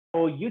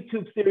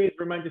YouTube series,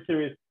 reminder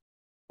series,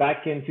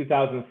 back in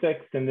 2006.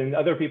 And then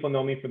other people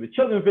know me for the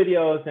children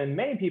videos, and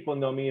many people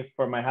know me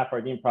for my Half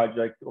Our Deen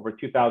project. Over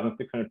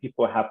 2,600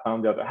 people have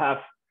found the other half,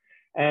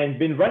 and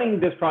been running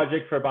this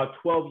project for about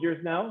 12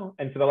 years now.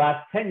 And for the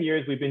last 10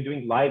 years, we've been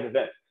doing live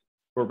events.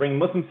 We're bringing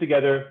Muslims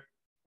together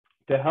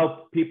to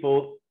help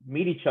people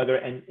meet each other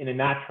and in a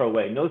natural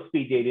way. No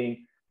speed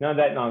dating, none of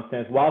that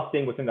nonsense, while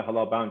staying within the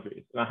halal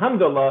boundaries. And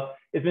alhamdulillah,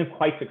 it's been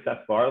quite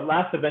successful. Our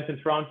last event in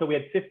Toronto, we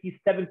had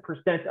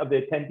 57% of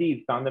the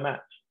attendees found the match.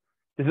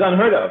 This is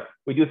unheard of.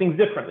 We do things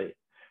differently.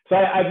 So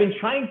I've been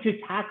trying to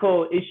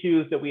tackle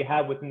issues that we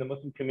have within the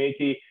Muslim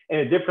community in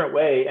a different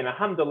way. And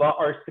alhamdulillah,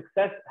 our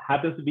success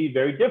happens to be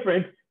very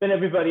different than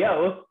everybody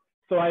else.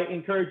 So I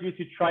encourage you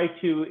to try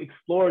to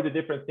explore the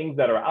different things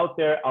that are out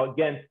there,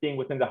 again, staying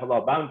within the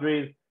halal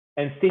boundaries,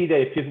 and see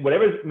that if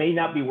whatever may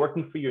not be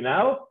working for you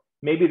now,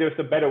 maybe there's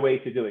a better way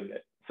to doing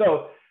it.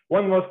 So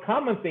one of the most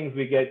common things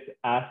we get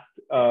asked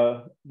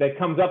that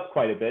comes up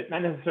quite a bit,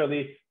 not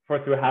necessarily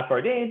through Half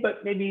Our Deen,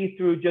 but maybe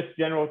through just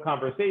general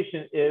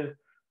conversation, is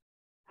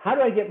how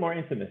do I get more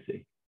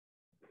intimacy?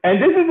 And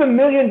this is $1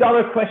 million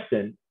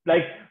question.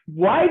 Like,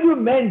 why do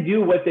men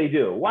do what they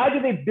do? Why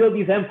do they build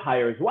these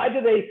empires? Why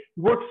do they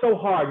work so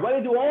hard? Why do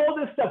they do all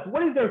this stuff?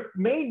 What is their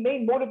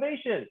main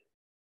motivation?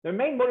 Their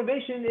main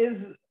motivation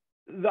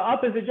is the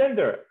opposite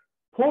gender,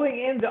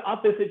 pulling in the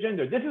opposite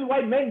gender. This is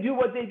why men do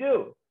what they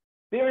do.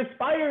 They're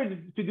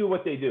inspired to do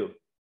what they do.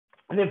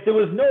 And if there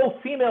was no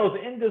females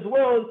in this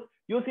world,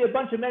 you'll see a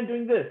bunch of men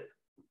doing this.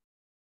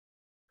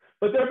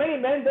 But there are many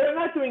men that are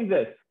not doing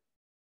this.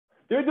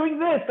 They're doing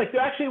this, like they're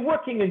actually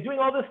working and doing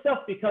all this stuff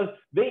because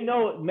they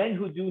know men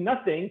who do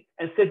nothing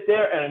and sit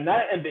there and are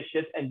not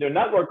ambitious and do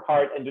not work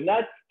hard and do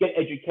not get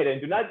educated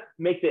and do not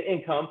make the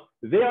income,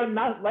 they are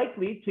not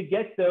likely to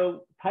get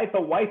the type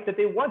of wife that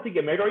they want to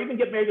get married or even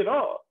get married at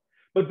all.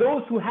 But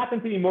those who happen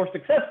to be more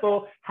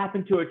successful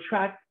happen to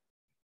attract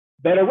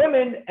better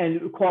women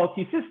and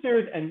quality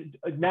sisters. And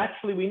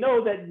naturally, we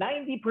know that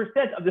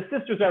 90% of the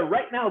sisters that are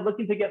right now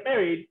looking to get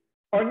married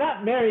are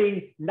not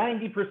marrying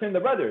 90% of the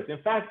brothers.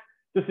 In fact,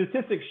 the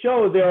statistics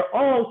show they're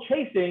all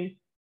chasing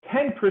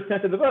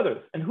 10% of the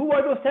brothers. And who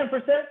are those 10%?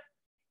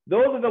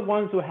 Those are the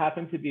ones who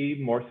happen to be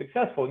more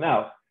successful.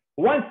 Now,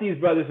 once these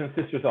brothers and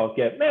sisters all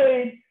get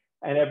married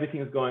and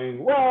everything is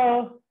going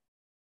well,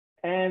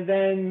 and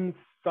then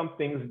some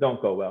things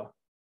don't go well.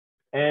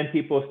 And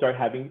people start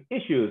having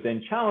issues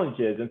and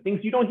challenges and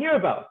things you don't hear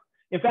about.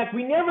 In fact,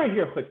 we never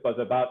hear khutbahs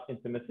about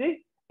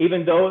intimacy,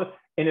 even though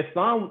in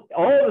Islam,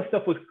 all the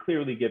stuff was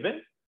clearly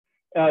given.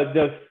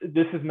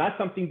 This is not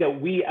something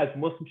that we as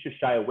Muslims should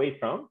shy away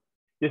from.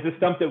 This is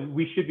something that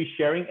we should be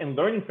sharing and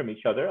learning from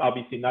each other.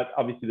 Obviously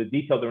the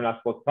details that we're not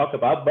supposed to talk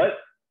about, but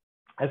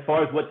as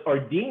far as what our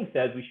deen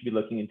says, we should be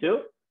looking into.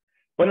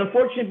 But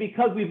unfortunately,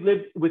 because we've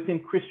lived within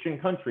Christian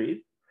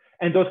countries,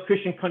 and those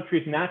Christian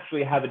countries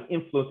naturally have an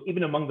influence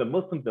even among the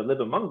Muslims that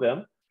live among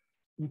them,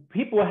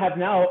 people have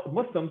now,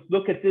 Muslims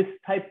look at this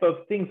type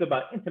of things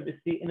about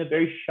intimacy in a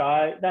very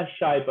shy, not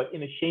shy, but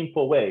in a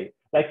shameful way.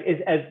 Like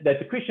that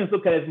the Christians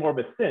look at it as more of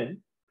a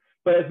sin,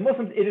 but as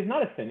Muslims, it is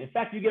not a sin. In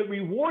fact, you get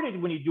rewarded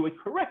when you do it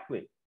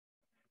correctly.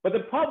 But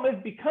the problem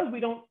is because we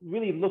don't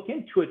really look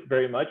into it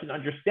very much and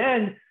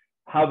understand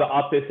how the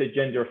opposite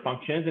gender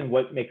functions and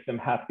what makes them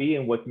happy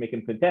and what makes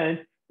them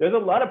content, there's a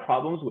lot of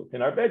problems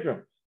within our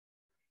bedrooms.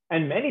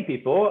 And many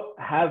people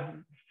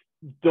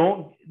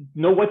don't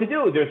know what to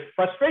do. There's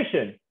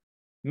frustration.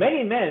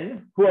 Many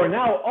men who are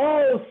now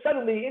all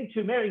suddenly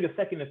into marrying a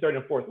second and third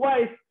and fourth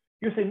wife,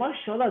 you say,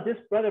 mashallah, this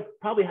brother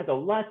probably has a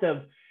lot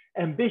of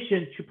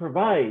ambition to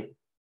provide,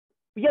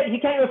 yet he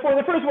can't afford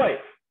the first wife.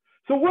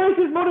 So where is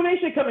his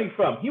motivation coming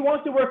from? He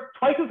wants to work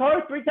twice as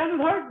hard, 3 times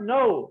as hard?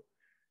 No,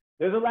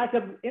 there's a lack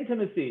of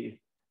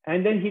intimacy.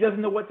 And then he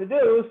doesn't know what to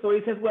do. So he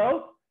says,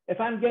 well, if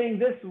I'm getting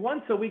this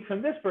once a week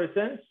from this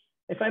person,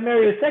 if I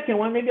marry a second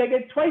one, maybe I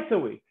get twice a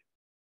week.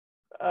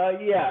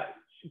 Yeah,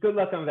 good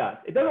luck on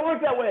that. It doesn't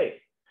work that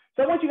way.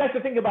 So I want you guys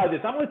to think about this.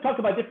 I'm going to talk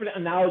about different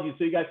analogies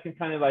so you guys can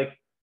kind of like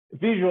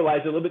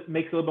visualize it a little bit,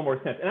 makes a little bit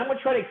more sense. And I'm going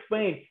to try to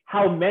explain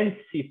how men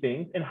see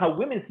things and how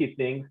women see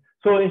things.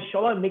 So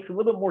inshallah, it makes a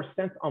little bit more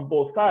sense on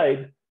both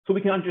sides so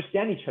we can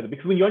understand each other.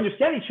 Because when you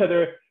understand each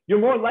other,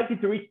 you're more likely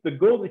to reach the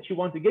goal that you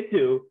want to get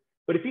to.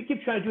 But if you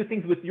keep trying to do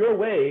things with your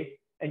way,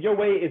 and your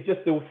way is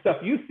just the stuff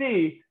you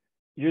see,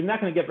 you're not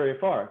going to get very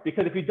far.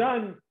 Because if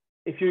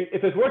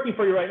it's working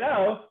for you right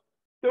now,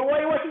 then why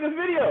are you watching this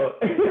video?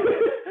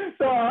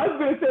 So I was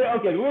going to say,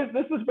 okay,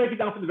 let's just break it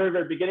down from the very,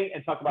 very beginning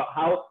and talk about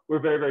how we're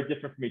very, very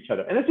different from each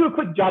other. And let's do a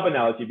quick job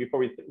analogy before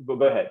we go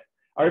ahead.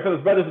 All right, for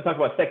those brothers who talk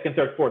about second,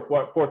 third,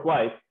 fourth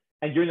wife,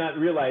 and you're not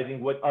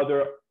realizing what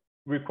other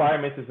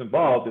requirements is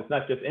involved. It's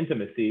not just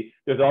intimacy.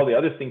 There's all the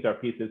other things are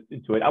pieces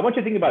into it. I want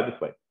you to think about it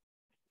this way.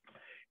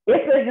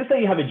 Let's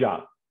say you have a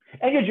job,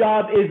 and your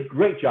job is a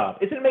great job.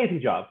 It's an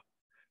amazing job.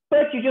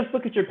 But you just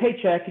look at your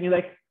paycheck and you're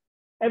like,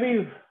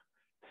 every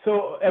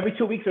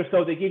 2 weeks or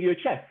so, they give you a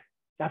check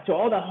after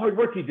all that hard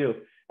work you do.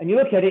 And you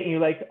look at it and you're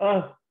like,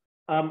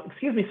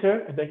 excuse me,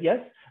 sir. I'm like, yes.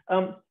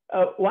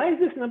 Why is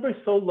this number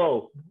so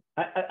low?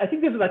 I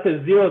think there's like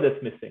a zero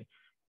that's missing.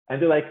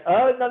 And they're like,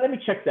 oh, no, let me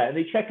check that. And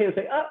they check it and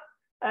say, oh,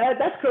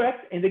 that's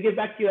correct. And they get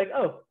back to you like,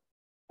 oh,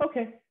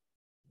 okay.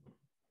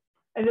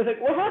 And they're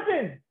like, what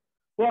happened?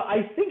 Well,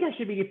 I think I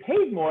should be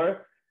paid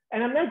more,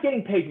 and I'm not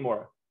getting paid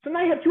more. So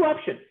now you have two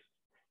options.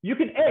 You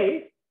can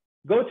A,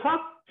 go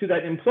talk to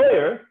that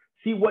employer,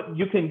 see what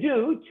you can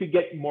do to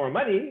get more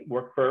money,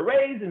 work for a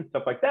raise and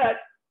stuff like that.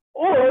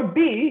 Or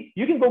B,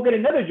 you can go get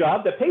another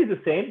job that pays the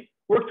same,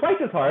 work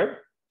twice as hard,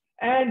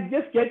 and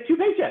just get two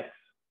paychecks.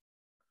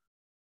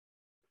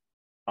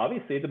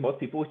 Obviously, the most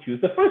people would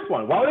choose the first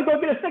one. Why would I go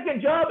get a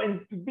second job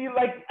and be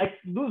like, I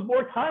lose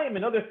more time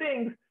and other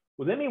things?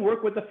 Well, let me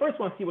work with the first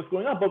one, see what's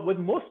going on. But what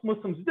most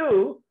Muslims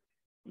do,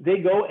 they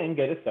go and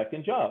get a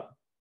second job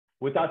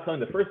without telling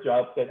the first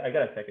job that I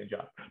got a second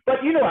job.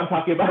 But you know what I'm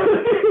talking about.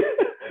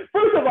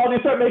 First of all, they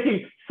start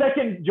making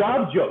second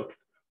job jokes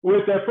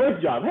with their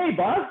first job. Hey,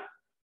 boss,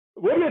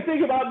 what do you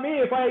think about me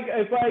if I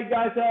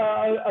got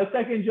a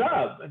second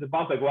job? And the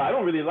boss like, well, I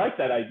don't really like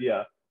that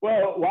idea.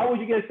 Well, why would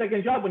you get a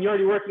second job when you're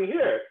already working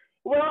here?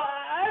 Well,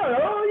 I don't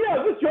know. Yeah,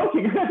 I'm just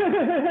joking.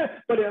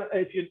 But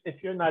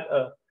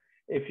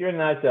if you're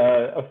not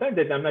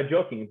offended, I'm not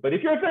joking. But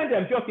if you're offended,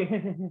 I'm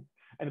joking.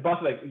 And the boss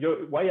is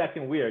like, why are you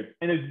acting weird?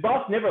 And his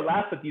boss never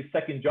laughs at these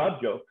second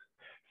job jokes.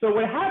 So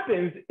what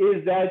happens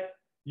is that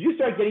you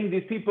start getting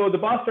these people, the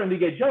boss starting to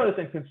get jealous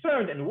and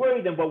concerned and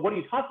worried and, well, what are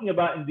you talking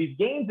about in these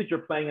games that you're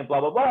playing and blah,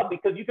 blah, blah,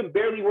 because you can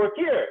barely work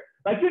here.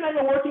 Like, you're not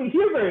even working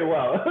here very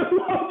well.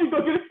 Why would you go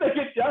get a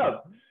second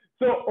job?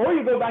 So, or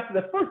you go back to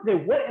the first day,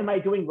 what am I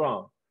doing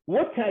wrong?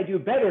 What can I do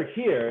better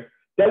here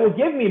that will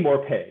give me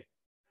more pay?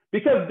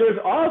 Because there's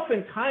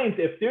often times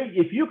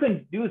if you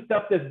can do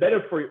stuff that's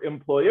better for your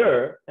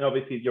employer, and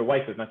obviously your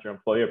wife is not your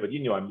employer, but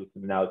you know I'm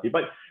using an analogy,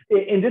 but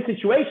in this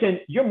situation,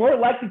 you're more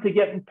likely to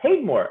get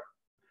paid more.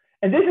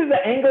 And this is the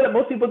angle that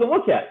most people don't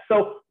look at.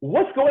 So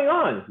what's going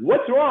on?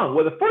 What's wrong?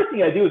 Well, the first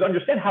thing I do is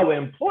understand how an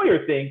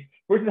employer thinks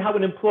versus how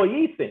an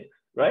employee thinks,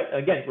 right?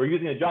 Again, we're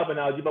using a job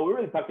analogy, but we're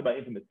really talking about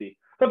intimacy.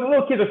 So the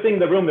little kids are sitting in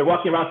the room, they're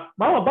walking around,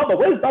 Mama, Baba,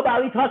 what is Baba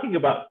Ali talking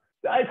about?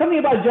 Something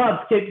about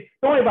jobs, kids.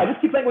 Don't worry about it.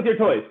 Just keep playing with your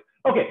toys.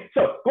 Okay,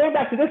 so going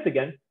back to this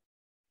again,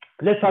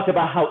 let's talk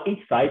about how each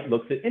side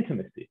looks at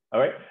intimacy, all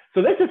right?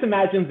 So let's just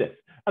imagine this.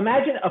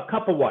 Imagine a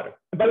cup of water.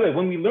 And by the way,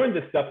 when we learn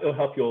this stuff, it'll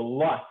help you a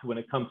lot when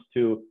it comes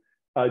to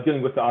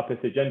dealing with the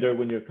opposite gender,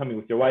 when you're coming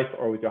with your wife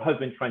or with your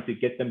husband, trying to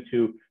get them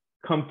to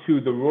come to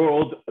the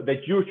world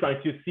that you're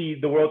trying to see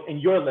the world in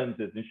your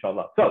lenses,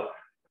 inshallah. So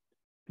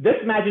let's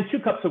imagine 2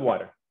 cups of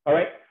water, all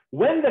right?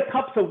 When the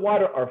cups of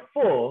water are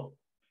full,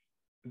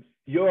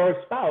 your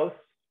spouse,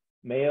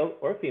 male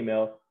or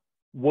female,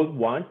 would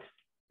want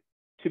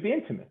to be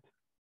intimate.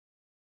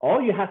 All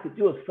you have to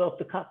do is fill up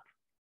the cup.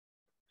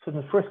 So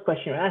the first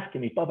question you're asking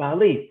me, Baba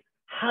Ali,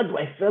 how do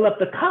I fill up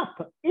the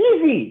cup?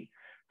 Easy.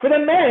 For the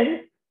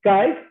men,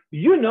 guys,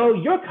 you know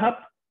your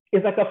cup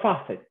is like a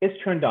faucet.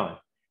 It's turned on.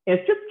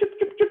 It's drip, drip,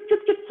 drip, drip,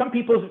 drip, drip. Some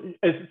people's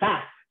is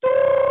fast.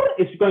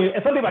 It's going,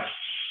 and some people are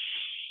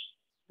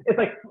it's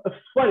like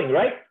sweating,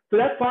 right? So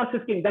that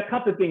faucet's getting, that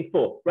cup is getting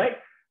full, right?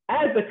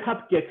 As the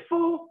cup gets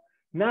full,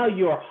 now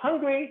you're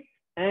hungry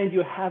and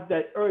you have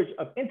that urge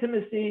of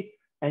intimacy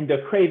and the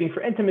craving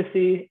for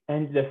intimacy,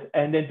 and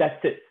then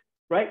that's it,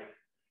 right?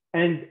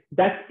 And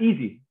that's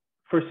easy.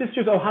 For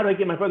sisters, oh, how do I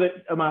get my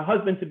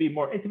husband to be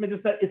more intimate?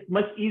 It's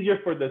much easier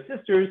for the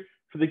sisters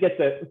to get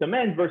the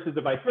men versus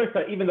the vice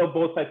versa, even though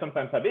both sides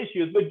sometimes have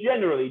issues. But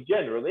generally,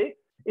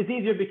 it's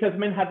easier because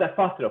men have that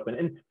faucet open.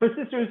 And for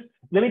sisters,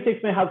 let me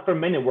explain how for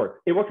men it works.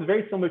 It works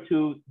very similar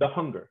to the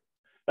hunger.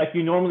 Like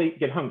you normally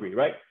get hungry,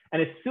 right?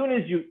 And as soon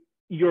as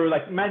you're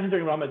like, imagine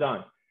during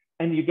Ramadan,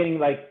 and you're getting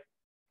like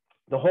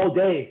the whole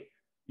day,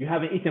 you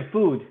haven't eaten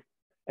food,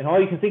 and all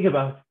you can think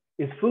about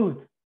is food.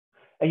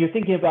 And you're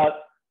thinking about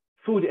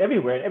food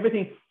everywhere, and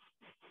everything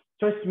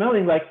starts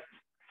smelling like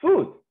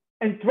food.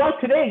 And throughout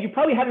today, you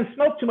probably haven't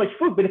smelled too much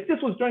food, but if this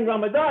was during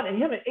Ramadan and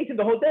you haven't eaten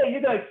the whole day,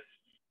 you're like,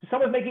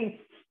 someone's making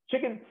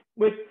chicken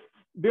with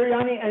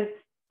biryani and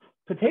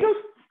potatoes?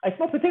 I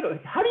smell potatoes.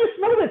 How do you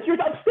smell this? You're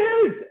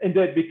upstairs. And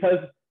then because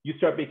you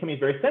start becoming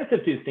very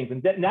sensitive to these things.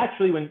 And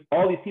naturally, when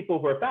all these people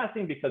who are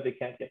fasting because they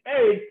can't get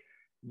married,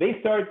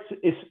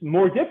 it's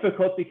more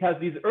difficult because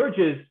these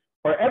urges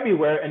are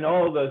everywhere, and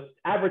all the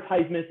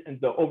advertisements and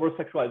the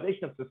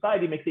over-sexualization of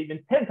society makes it even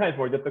 10 times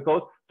more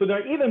difficult. So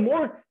they're even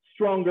more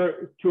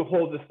stronger to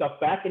hold this stuff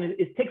back. And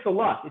it takes a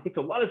lot. It takes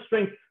a lot of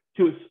strength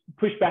to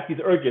push back these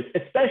urges,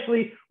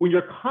 especially when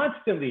you're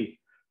constantly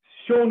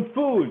shown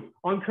food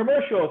on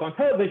commercials, on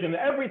television,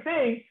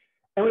 everything.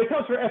 And when it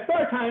comes for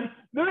iftar time,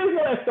 there is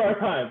no iftar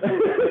time.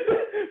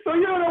 So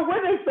you don't know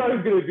when iftar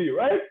is going to be,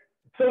 right?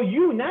 So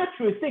you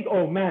naturally think,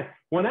 oh man,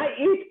 when I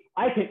eat,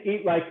 I can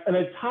eat like an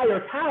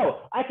entire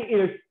cow. I can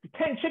eat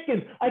 10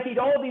 chickens. I can eat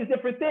all these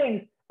different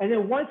things. And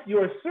then once you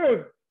are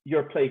served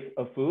your plate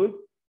of food,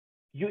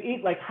 you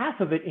eat like half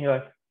of it and you're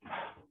like,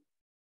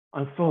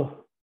 I'm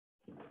full.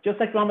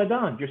 Just like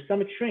Ramadan, your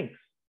stomach shrinks.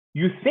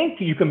 You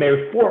think you can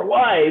marry 4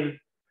 wives.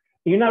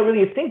 You're not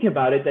really thinking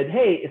about it that,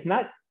 hey, it's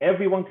not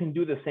everyone can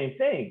do the same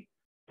thing.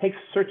 It takes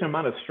a certain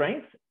amount of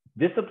strength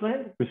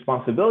discipline,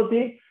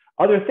 responsibility,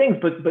 other things.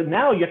 But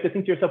now you have to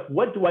think to yourself,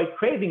 what do I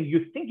craving?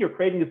 You think you're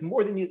craving is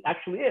more than it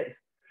actually is.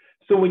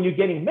 So when you're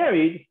getting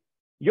married,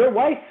 your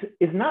wife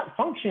is not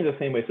functioning the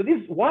same way. So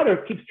this water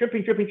keeps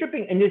dripping, dripping,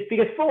 dripping, and it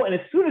gets full. And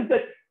as soon as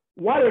that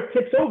water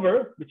tips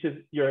over, which is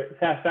your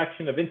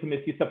satisfaction of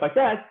intimacy, stuff like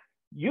that,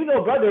 you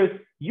know, brothers,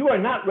 you are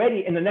not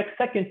ready in the next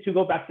second to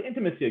go back to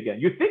intimacy again.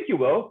 You think you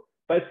will,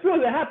 but as soon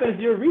as it happens,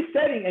 you're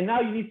resetting, and now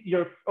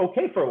you're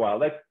okay for a while.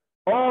 Like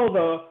all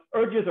the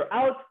urges are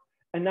out,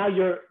 and now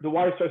the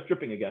water starts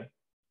dripping again.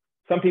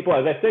 Some people,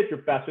 as I said,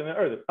 you're faster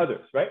than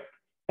others, right?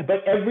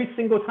 But every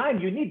single time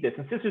you need this.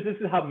 And sisters, this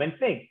is how men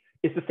think.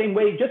 It's the same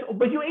way,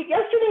 but you ate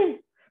yesterday,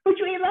 but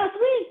you ate last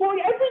week. Boy,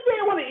 every day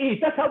I want to eat.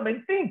 That's how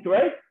men think,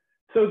 right?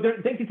 So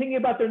they're thinking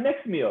about their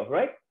next meal,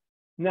 right?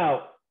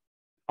 Now,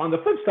 on the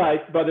flip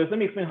side, brothers, let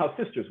me explain how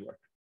sisters work.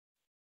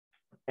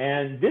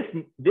 And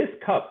this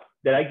cup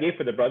that I gave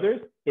for the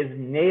brothers is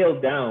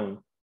nailed down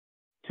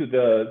to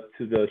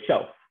the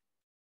shelf.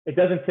 It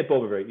doesn't tip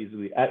over very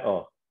easily at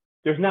all.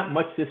 There's not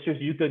much, sisters,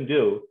 you can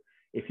do.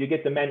 If you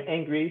get the man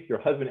angry,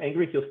 your husband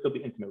angry, he'll still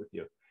be intimate with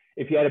you.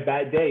 If you had a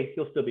bad day,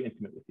 he'll still be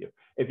intimate with you.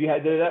 If you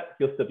had that,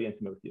 he'll still be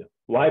intimate with you.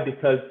 Why?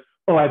 Because,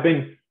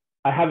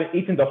 I haven't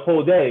eaten the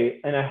whole day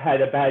and I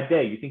had a bad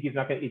day. You think he's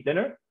not going to eat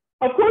dinner?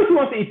 Of course he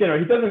wants to eat dinner.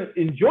 He doesn't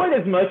enjoy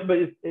it as much, but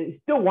he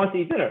still wants to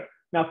eat dinner.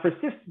 Now for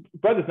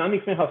brothers, now let me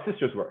explain how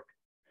sisters work.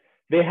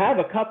 They have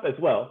a cup as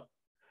well,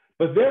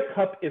 but their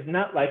cup is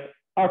not like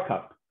our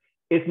cup.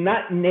 It's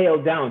not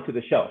nailed down to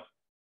the shelf.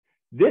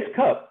 This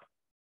cup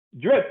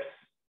drips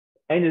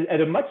and is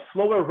at a much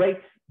slower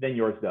rate than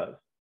yours does.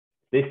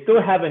 They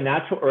still have a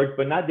natural urge,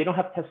 but they don't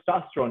have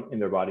testosterone in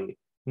their body,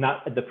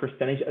 not at the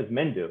percentage as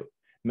men do.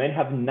 Men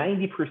have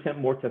 90%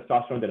 more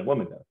testosterone than a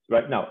woman does,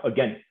 right? Now,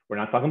 again, we're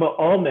not talking about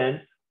all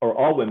men or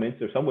all women.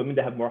 There's some women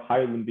that have more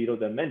higher libido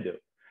than men do.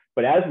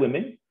 But as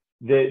women,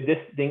 this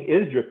thing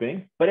is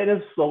dripping, but at a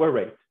slower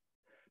rate.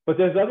 But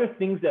there's other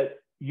things that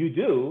you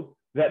do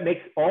that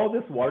makes all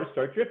this water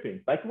start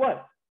dripping. Like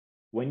what?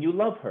 When you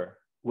love her,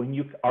 when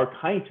you are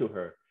kind to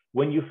her,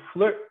 when you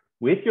flirt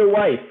with your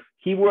wife,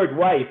 keyword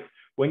wife,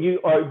 when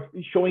you are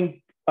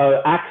showing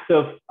acts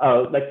of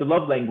like the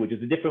love languages,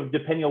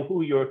 depending on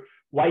who your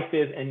wife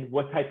is and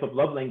what type of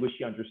love language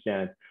she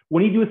understands.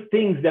 When you do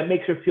things that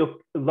makes her feel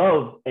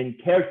loved and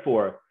cared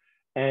for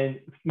and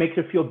makes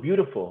her feel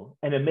beautiful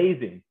and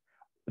amazing,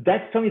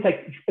 that's something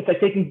it's like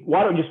taking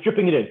water and just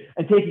dripping it in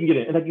and taking it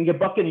in. And like you get a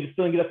bucket and you're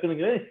filling it up, filling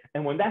it in.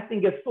 And when that thing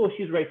gets full,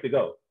 she's ready to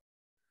go.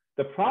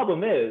 The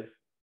problem is,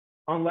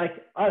 unlike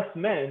us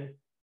men,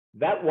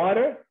 that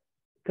water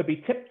could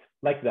be tipped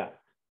like that.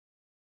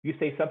 You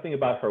say something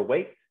about her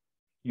weight,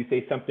 you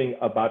say something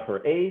about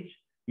her age,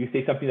 you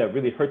say something that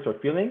really hurts her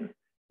feelings,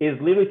 is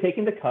literally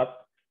taking the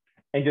cup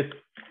and just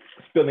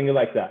spilling it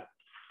like that.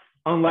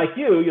 Unlike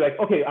you're like,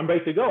 okay, I'm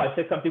ready to go. I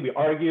said something, we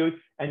argued,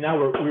 and now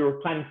we were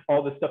planning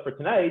all this stuff for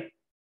tonight.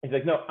 And he's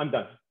like, no, I'm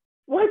done.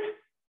 What?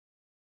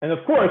 And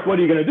of course, what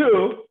are you going to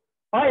do?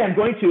 I am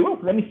going to,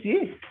 let me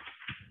see.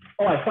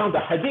 I found the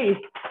hadith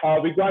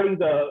regarding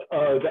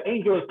the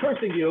angel is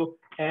cursing you,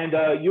 and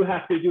you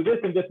have to do this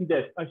and this and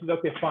this. And she's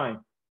okay, fine.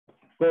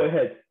 Go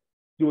ahead,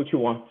 do what you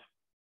want.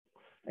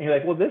 And you're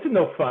like, well, this is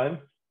no fun.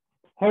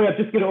 Hurry up,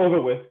 just get it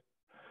over with.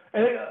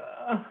 And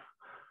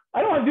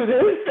I don't want to do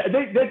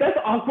this. That's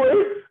awkward.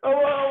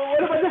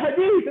 What about the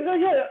hadith?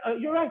 Yeah,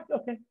 you're right.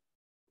 Okay.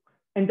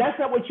 And that's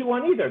not what you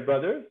want either,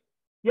 brothers.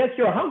 Yes,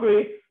 you're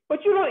hungry, but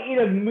you don't eat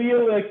a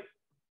meal like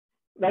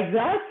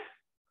that.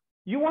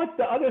 You want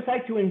the other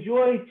side to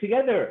enjoy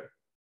together,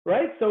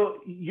 right? So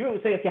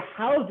you're saying, okay,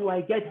 how do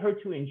I get her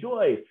to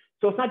enjoy?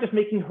 So it's not just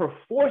making her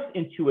force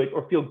into it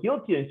or feel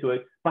guilty into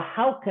it, but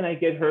how can I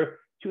get her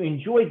to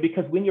enjoy it?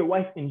 Because when your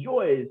wife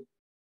enjoys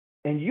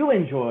and you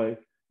enjoy,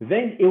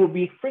 then it will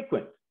be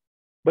frequent.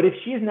 But if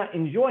she's not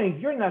enjoying,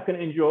 you're not going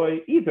to enjoy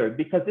either,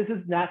 because this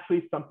is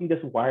naturally something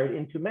that's wired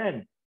into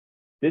men.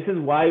 This is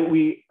why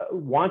we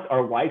want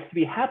our wives to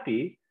be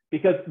happy,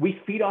 because we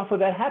feed off of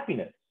that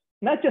happiness,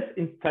 not just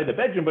inside the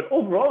bedroom, but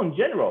overall in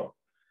general.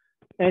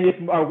 And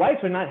if our wives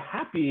are not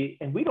happy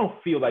and we don't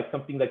feel like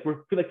something, like we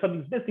feel like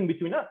something's missing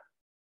between us,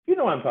 you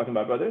know what I'm talking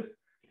about, brothers.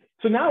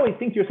 So now you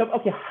think to yourself,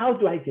 okay, how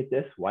do I get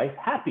this wife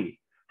happy?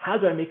 How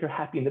do I make her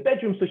happy in the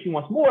bedroom so she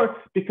wants more?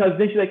 Because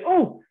then she's like,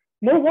 oh,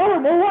 more water,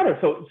 more water.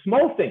 So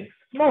small things.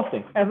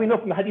 As we know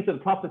from the hadith of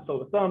the Prophet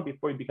ﷺ,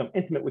 before you become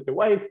intimate with your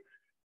wife,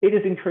 it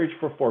is encouraged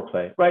for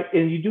foreplay, right?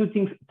 And you do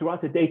things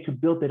throughout the day to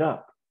build it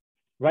up,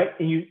 right?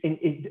 And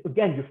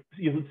again,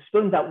 you're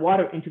spilling that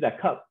water into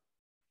that cup.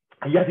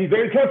 And you have to be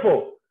very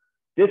careful.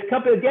 This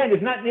cup, again,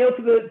 is not nailed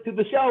to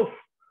the shelf.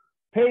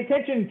 Pay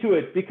attention to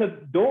it, because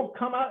don't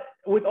come out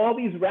with all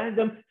these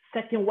random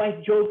second wife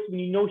jokes when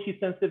you know she's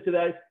sensitive to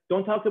that.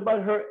 Don't talk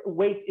about her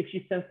weight if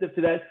she's sensitive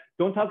to that.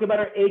 Don't talk about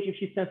her age if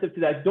she's sensitive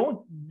to that.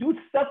 Don't do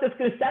stuff that's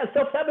going to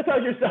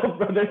self-sabotage yourself,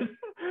 brothers.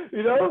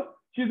 You know,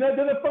 she's not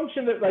going to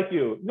function like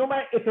you. No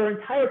matter if her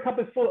entire cup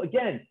is full.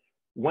 Again,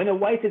 when a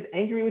wife is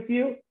angry with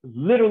you,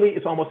 literally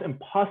it's almost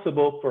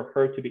impossible for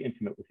her to be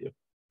intimate with you.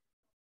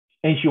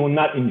 And she will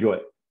not enjoy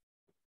it,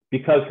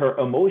 because her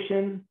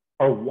emotions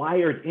are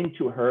wired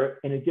into her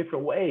in a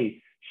different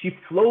way. She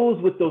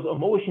flows with those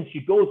emotions. She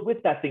goes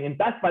with that thing. And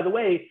that's, by the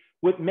way,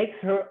 what makes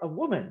her a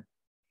woman.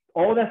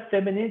 All that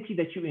femininity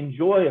that you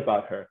enjoy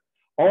about her,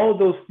 all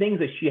those things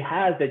that she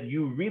has that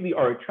you really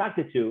are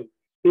attracted to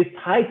is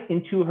tied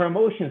into her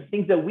emotions,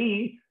 things that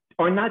we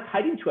are not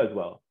tied into as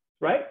well,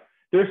 right?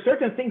 There are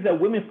certain things that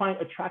women find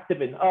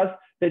attractive in us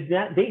that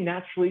they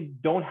naturally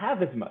don't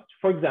have as much.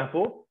 For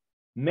example,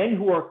 men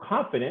who are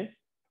confident,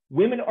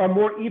 women are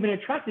more even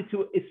attracted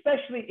to,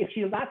 especially if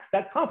she lacks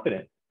that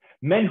confidence.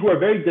 Men who are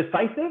very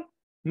decisive,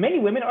 many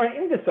women are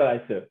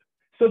indecisive.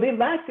 So they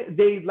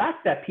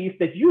lack that piece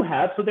that you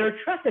have, so they're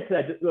attracted to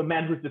that, a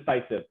man who's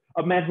decisive,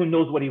 a man who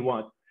knows what he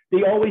wants.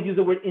 They always use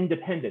the word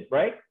independent,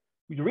 right?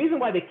 The reason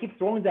why they keep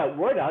throwing that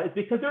word out is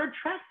because they're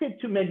attracted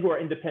to men who are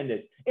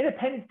independent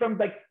from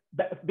like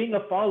being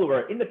a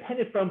follower,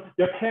 independent from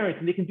their parents,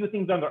 and they can do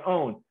things on their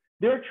own.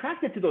 They're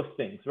attracted to those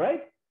things,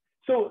 right?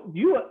 So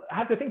you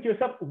have to think to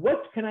yourself,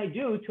 what can I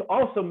do to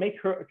also make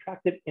her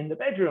attractive in the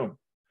bedroom?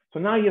 So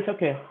now you say,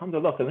 okay,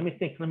 alhamdulillah, let me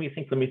think.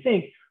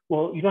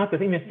 Well, you don't have to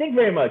think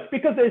very much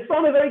because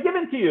Islam is very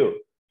given to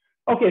you.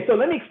 Okay, so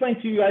let me explain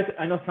to you guys.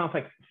 I know it sounds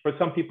like for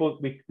some people,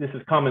 this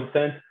is common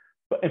sense,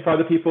 and for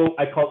other people,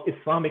 I call it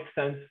Islamic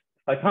sense,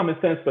 like common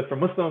sense, but for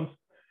Muslims,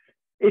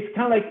 it's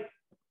kind of like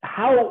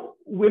how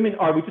women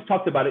are. We just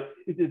talked about it.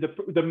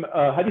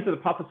 The hadith of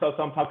the Prophet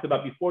ﷺ talks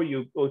about before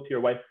you go to your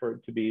wife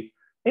to be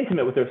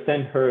intimate with her,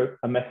 send her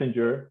a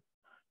messenger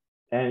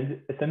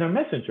and send her a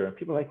messenger. And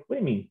people are like, what do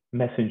you mean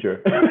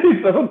messenger?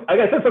 I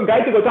got to send some guy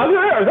to go talk to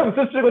her or some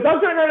sister to go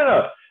talk to her?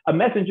 No. A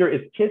messenger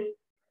is kiss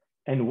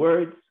and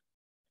words.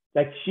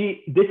 Like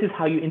this is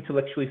how you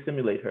intellectually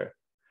stimulate her.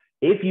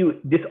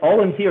 This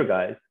all in here,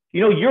 guys,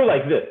 you're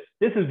like this.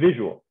 This is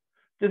visual.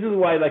 This is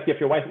why, like, if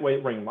your wife's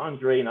wearing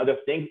lingerie and other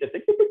things, it's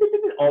like,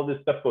 all this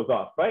stuff goes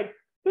off, right?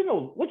 There's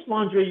no, which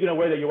lingerie are you going to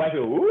wear that your wife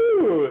will,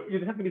 ooh,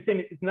 it's not going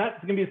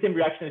to be the same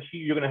reaction as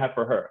you're going to have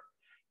for her.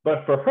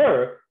 But for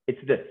her, it's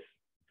this.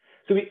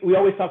 So we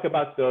always talk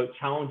about the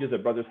challenges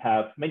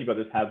that many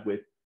brothers have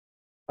with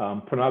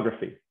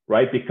pornography,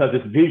 right? Because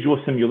this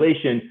visual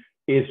simulation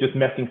is just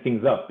messing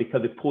things up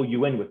because they pull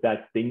you in with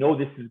that. They know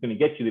this is going to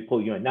get you, they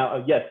pull you in.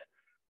 Now, yes,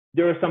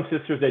 there are some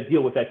sisters that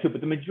deal with that too,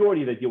 but the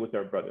majority that deal with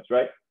their brothers,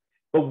 right?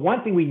 But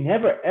one thing we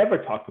never,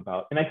 ever talk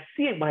about, and I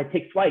see it when I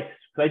take flights,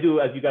 because I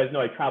do, as you guys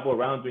know, I travel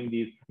around doing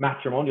these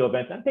matrimonial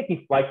events. I'm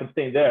taking flights, I'm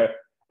staying there.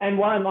 And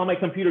while I'm on my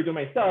computer doing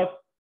my stuff,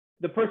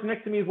 the person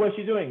next to me is, what is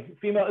she doing? The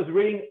female is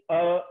reading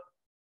her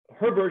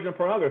version of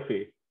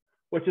pornography,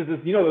 which is this,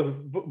 those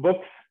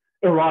books,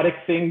 erotic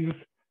things,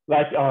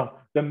 like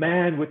the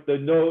man with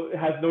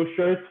has no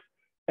shirt,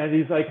 and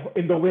he's like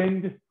in the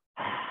wind,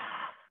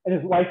 and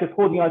his wife is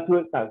holding on to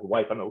it. Not his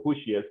wife, I don't know who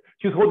she is.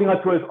 She's holding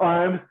on to his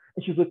arms,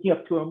 and she's looking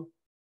up to him.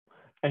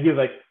 And he's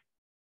like,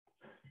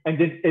 and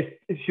then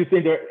she's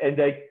sitting there, and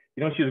like,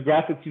 she's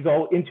graphic, she's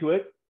all into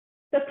it.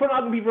 That's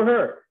pornography for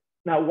her.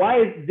 Now,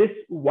 why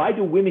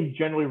do women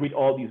generally read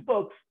all these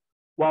books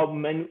while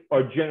men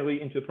are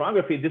generally into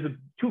pornography? This is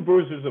two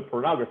versions of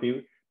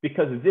pornography,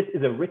 because this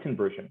is a written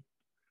version,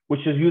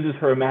 which just uses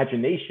her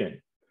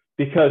imagination.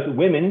 Because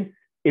women,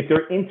 if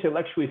they're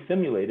intellectually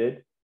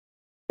stimulated,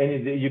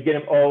 and you get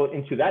them all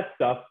into that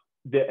stuff,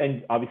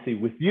 and obviously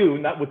with you,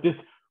 not with this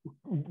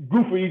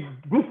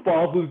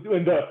goofball who's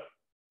doing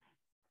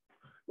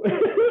who's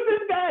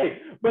this guy?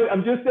 But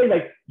I'm just saying,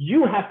 like,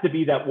 you have to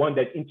be that one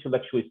that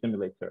intellectually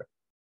stimulates her,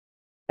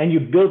 and you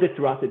build it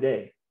throughout the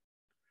day,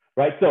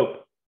 right? So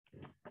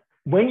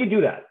when you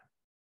do that,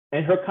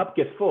 and her cup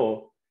gets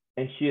full,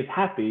 and she is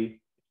happy,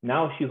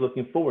 now she's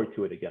looking forward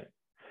to it again.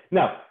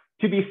 Now,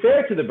 to be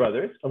fair to the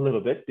brothers a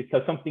little bit,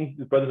 because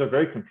the brothers are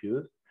very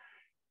confused,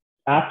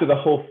 after the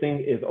whole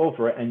thing is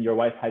over and your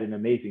wife had an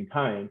amazing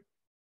time,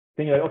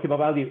 then you're like, okay,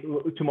 Baba Ali,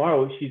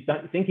 tomorrow she's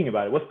not thinking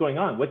about it. What's going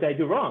on? What did I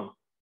do wrong?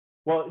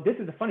 Well, this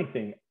is the funny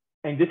thing,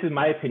 and this is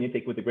my opinion,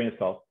 take it with a grain of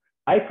salt.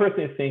 I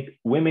personally think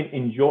women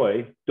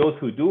enjoy, those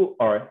who do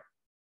are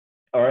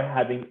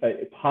having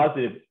a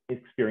positive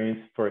experience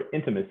for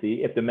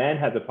intimacy. If the man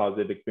has a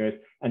positive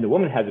experience and the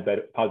woman has a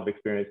better positive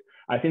experience,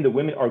 I think the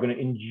women are going to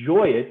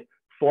enjoy it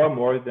far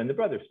more than the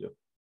brothers do.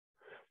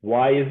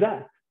 Why is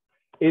that?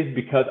 Is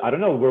because, I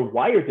don't know, we're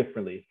wired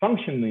differently,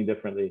 functioning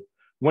differently.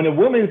 When a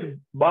woman's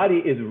body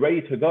is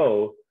ready to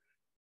go,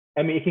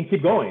 I mean, it can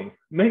keep going.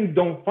 Men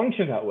don't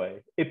function that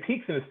way. It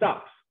peaks and it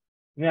stops.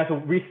 You have to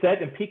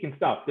reset and peak and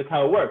stop. That's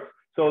how it works.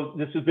 So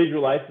this is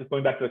visualized, just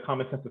going back to the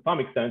common sense,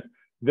 Islamic sense.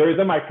 There is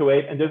a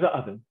microwave and there's an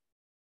oven.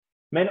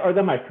 Men are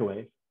the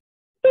microwave.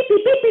 Beep,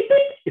 beep, beep, beep,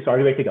 beep. It's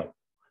already ready to go.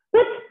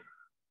 What?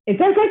 In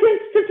 10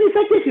 seconds, 15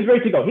 seconds, he's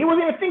ready to go. He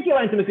wasn't even thinking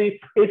about intimacy.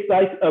 It's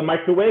like a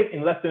microwave.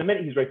 In less than a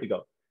minute, he's ready to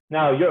go.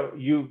 Now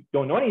you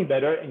don't know any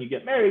better, and you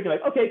get married. You're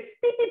like, okay,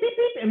 beep, beep, beep,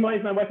 beep. And why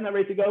is my wife not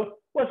ready to go?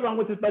 What's wrong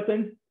with this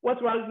button? What's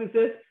wrong with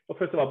this? Well,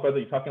 first of all, brother,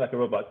 you're talking like a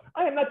robot.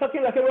 I am not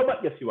talking like a robot.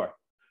 Yes, you are.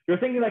 You're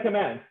thinking like a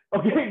man.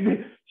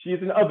 Okay,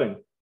 she's an oven.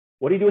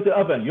 What do you do with the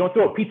oven? You don't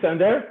throw a pizza in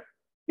there.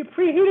 You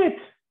preheat it.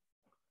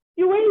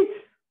 You wait.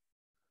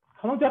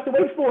 How long do you have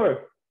to wait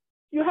for?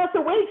 You have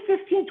to wait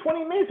 15,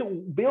 20 minutes,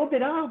 build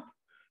it up.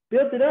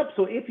 Build it up.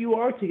 So if you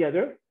are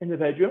together in the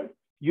bedroom,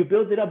 you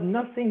build it up.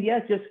 Nothing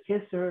yet, just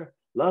kiss her,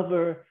 love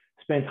her,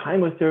 spend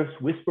time with her,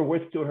 whisper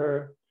words to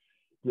her,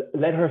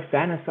 let her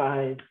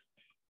fantasize,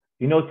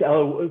 you know,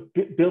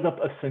 build up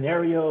a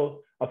scenario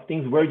of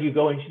things where you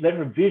go, and let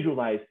her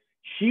visualize.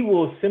 She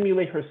will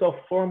simulate herself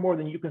far more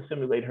than you can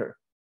simulate her,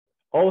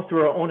 all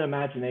through her own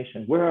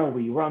imagination. Where are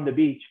we? We're on the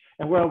beach.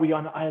 And where are we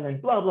on the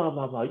island? Blah, blah,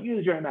 blah, blah.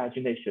 Use your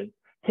imagination.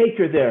 Take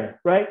her there,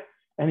 right?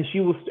 And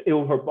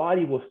her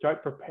body will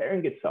start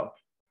preparing itself.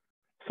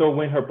 So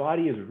when her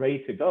body is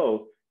ready to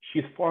go,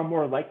 she's far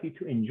more likely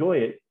to enjoy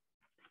it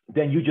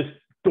than you just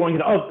throwing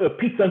a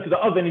pizza into the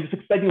oven and just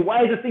expecting,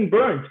 why is this thing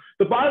burnt?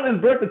 The bottom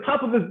is burnt, the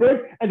top of it is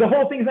burnt, and the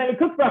whole thing is not even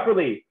cooked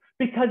properly,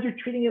 because you're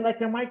treating it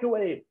like a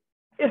microwave.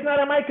 It's not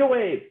a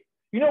microwave.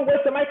 You know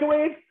what's the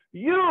microwave?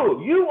 You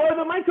are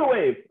the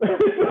microwave.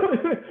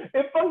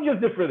 It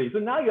functions differently. So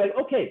now you're like,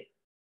 okay,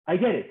 I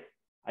get it.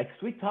 I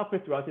sweet talk her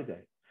throughout the day.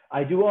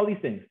 I do all these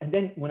things. And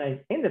then when I'm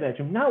in the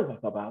bedroom, now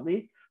what about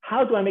me?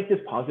 How do I make this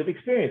positive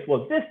experience?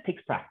 Well, this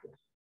takes practice.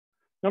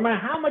 No matter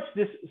how much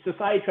this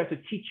society tries to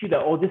teach you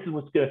that, oh, this is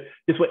what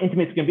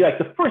intimacy is going to be like.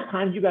 The first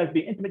time you guys be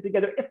intimate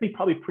together, it's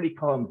probably pretty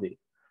clumsy.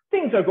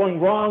 Things are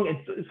going wrong. And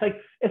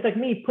it's like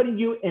me putting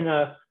you in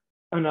you're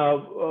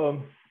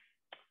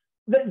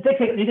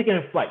taking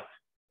a flight.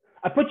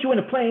 I put you in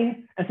a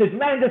plane and says,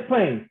 land this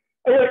plane.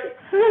 And you're like,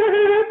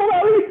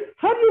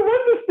 how do you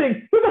run this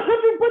thing? There's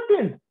 100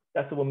 buttons.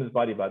 That's a woman's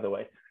body, by the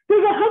way.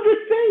 There's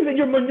 100 things, and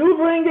you're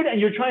maneuvering it, and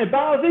you're trying to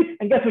balance it,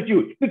 and guess what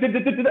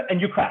and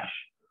you crash.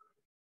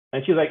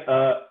 And she's like,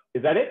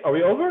 is that it? Are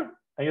we over?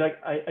 And you're like,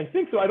 I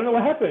think so. I don't know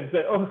what happened.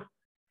 Like, oh.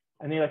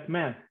 And you're like,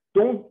 man,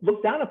 don't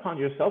look down upon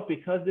yourself,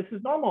 because this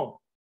is normal.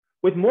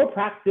 With more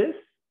practice,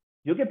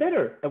 you'll get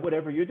better at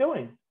whatever you're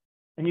doing.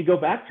 And you go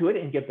back to it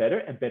and get better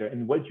and better.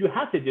 And what you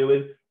have to do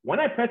is, when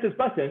I press this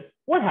button,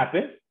 what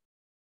happened?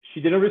 She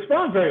didn't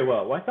respond very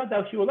well. Well, I thought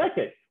that she would like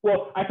it.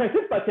 Well, I press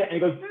this button and it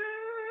goes,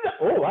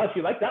 oh, wow,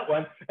 she liked that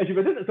one. And she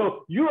resisted.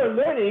 So you are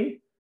learning,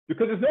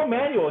 because there's no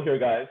manual here,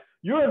 guys.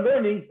 You are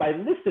learning by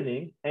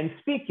listening and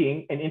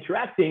speaking and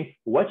interacting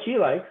what she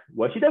likes,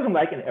 what she doesn't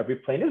like, and every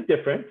plane is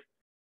different.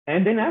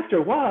 And then after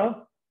a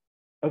while,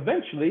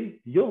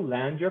 eventually you'll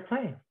land your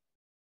plane.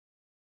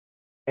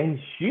 And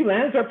she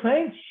lands her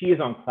plane, she is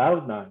on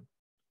cloud 9.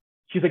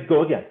 She's like,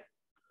 go again.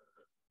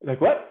 Like,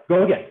 what?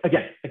 Go again.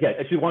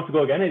 And she wants to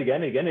go again and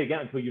again and again and again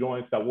until you don't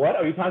want to stop. What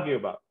are you talking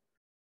about?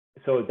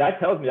 So that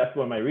tells me that's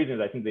one of my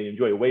reasons I think they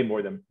enjoy it way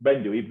more than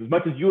men do. As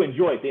much as you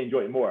enjoy it, they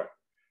enjoy it more.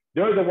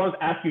 They're the ones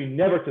asking you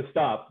never to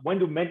stop. When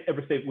do men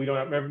ever say, we're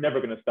never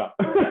going to stop?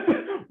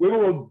 Women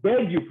will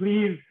beg you,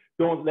 please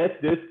don't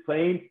let this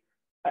plane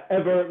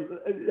ever,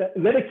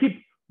 let it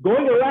keep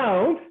going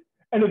around.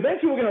 And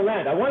eventually we're going to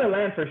land. I want to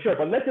land for sure,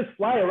 but let this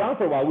fly around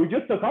for a while. We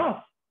just took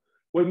off.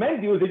 What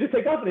men do is they just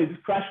take off and they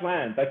just crash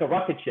land like a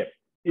rocket ship.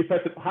 You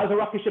press it. How's a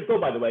rocket ship go,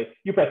 by the way?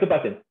 You press the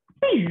button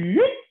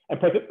and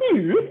press it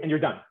and you're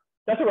done.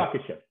 That's a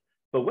rocket ship.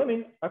 But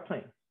women are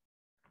planes.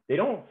 They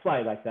don't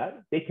fly like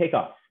that. They take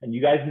off. And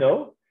you guys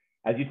know,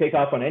 as you take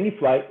off on any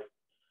flight,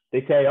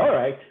 they say, all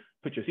right,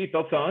 put your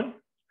seatbelts on.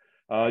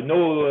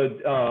 No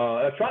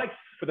electronics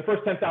for the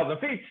first 10,000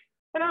 feet.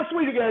 And once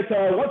we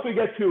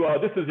get to,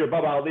 this is your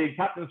Baba Ali,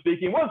 captain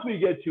speaking. Once we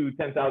get to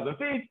 10,000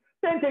 feet,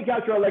 then take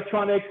out your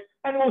electronics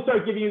and we'll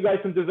start giving you guys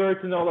some desserts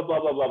and all the blah,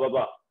 blah, blah, blah,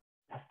 blah.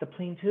 That's the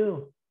plane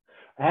too.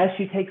 As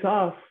she takes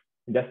off,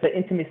 and that's the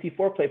intimacy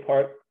foreplay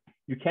part,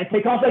 you can't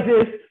take off like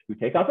this. You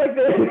take off like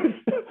this.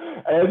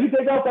 As you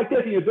take off like this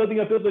and you're building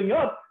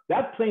up,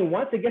 that plane,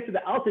 once it gets to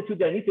the altitude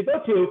that it needs to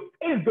go to,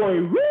 is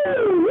going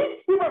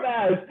super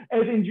fast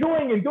and it's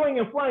enjoying and going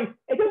and flying.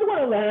 It doesn't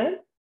want to land.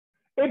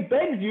 It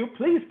begs you,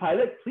 please,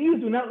 pilot, please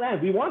do not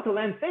land. We want to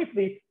land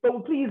safely,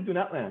 but please do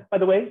not land. By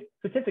the way,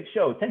 statistics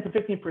show 10 to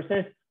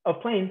 15% of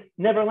planes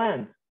never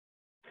land.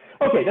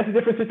 Okay, that's a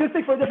different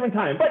statistic for a different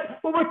time. But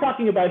what we're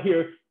talking about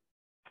here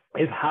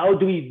is how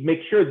do we make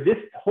sure this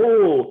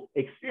whole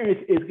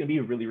experience is going to be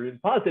really, really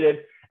positive.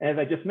 And as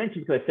I just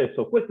mentioned, because I said it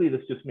so quickly,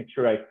 let's just make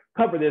sure I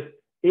cover this,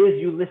 is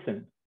you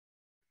listen.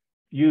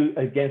 You,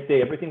 again,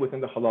 say everything within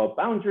the halal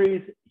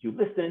boundaries. You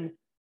listen.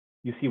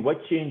 You see what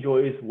she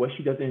enjoys, what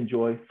she doesn't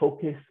enjoy.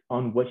 Focus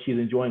on what she's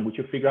enjoying. Once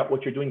you figure out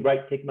what you're doing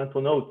right, take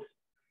mental notes.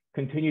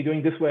 Continue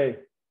doing this way.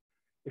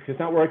 If it's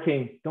not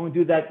working, don't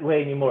do that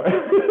way anymore.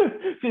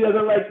 She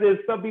doesn't like this.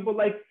 Some people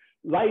like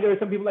lighter.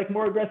 Some people like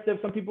more aggressive.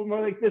 Some people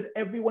more like this.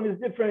 Everyone is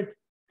different.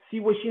 See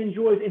what she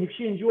enjoys. And if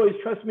she enjoys,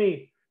 trust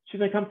me, she's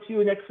going to come to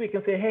you next week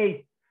and say,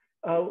 hey,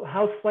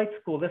 how's flight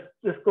school?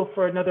 Let's go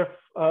for another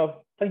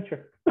plane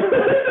trip.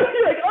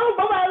 You're like, oh,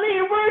 Baba Ali,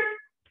 it worked.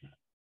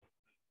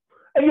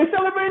 And you're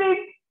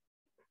celebrating.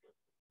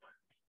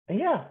 And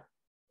yeah,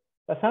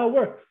 that's how it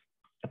works.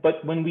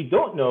 But when we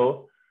don't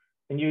know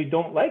and you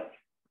don't like,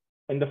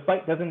 and the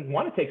flight doesn't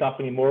want to take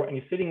off anymore, and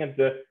you're sitting at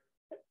the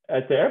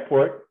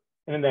airport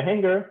and in the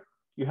hangar,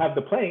 you have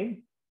the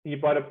plane, and you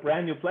bought a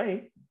brand new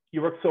plane.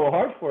 You worked so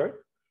hard for it.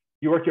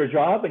 You worked your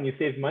job and you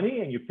saved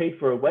money and you paid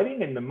for a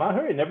wedding and the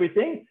mahr and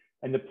everything.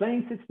 And the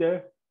plane sits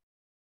there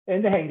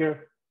in the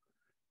hangar,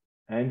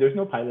 and there's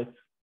no pilots.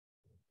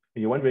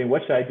 And you're wondering,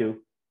 what should I do?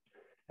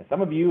 And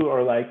some of you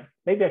are like,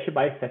 maybe I should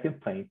buy a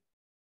second plane.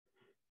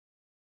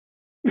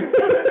 So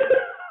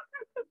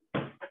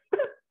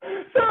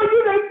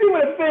you guys see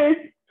what I'm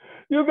saying?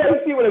 You guys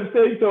see what I'm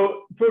saying?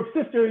 So for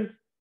sisters,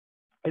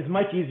 it's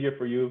much easier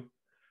for you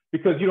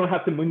because you don't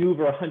have to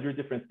maneuver 100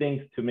 different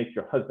things to make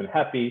your husband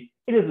happy.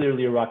 It is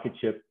literally a rocket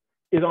ship.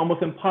 It's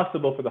almost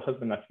impossible for the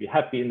husband not to be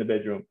happy in the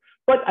bedroom.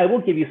 But I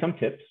will give you some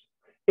tips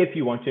if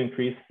you want to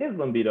increase his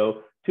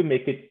libido to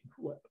make it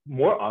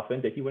more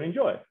often that he would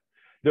enjoy.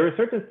 There are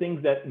certain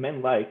things that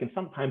men like, and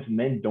sometimes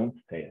men don't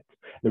say it.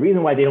 The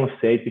reason why they don't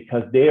say it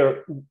because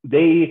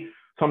they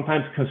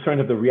sometimes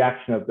concerned of the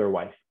reaction of their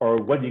wife or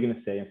what are you going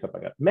to say and stuff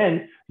like that.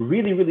 Men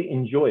really, really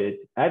enjoy it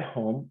at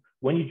home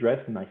when you dress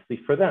nicely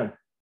for them,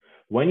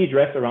 when you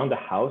dress around the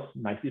house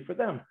nicely for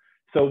them.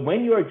 So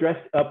when you are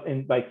dressed up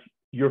and like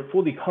you're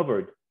fully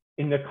covered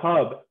in the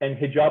niqab and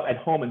hijab at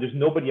home and there's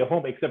nobody at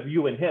home except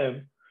you and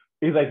him,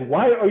 he's like,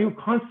 why are you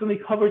constantly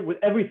covered with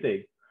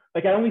everything?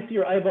 Like I only see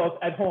your eyeballs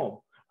at home.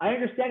 I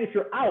understand if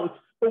you're out,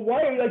 but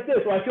why are you like this?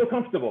 Well, I feel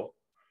comfortable.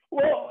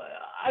 Well,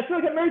 I feel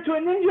like I'm married to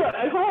a ninja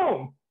at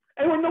home.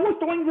 And when no one's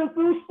throwing those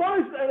little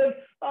sparks, I'm like,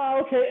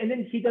 oh, okay. And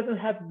then he doesn't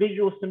have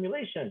visual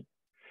stimulation.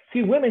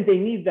 See, women, they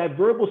need that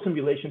verbal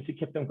stimulation to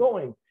keep them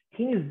going.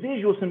 He needs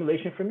visual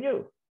stimulation from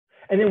you.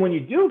 And then when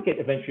you do get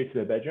eventually to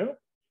the bedroom,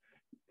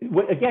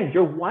 again,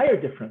 you're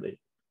wired differently.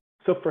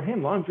 So for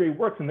him, lingerie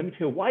works. And let me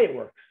tell you why it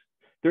works.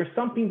 There's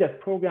something that's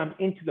programmed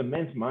into the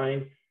men's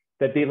mind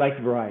that they like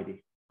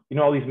variety. You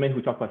know, all these men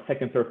who talk about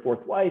second, third,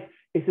 fourth wife,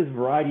 it's this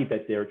variety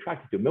that they're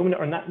attracted to. Women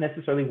are not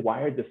necessarily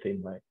wired the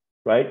same way,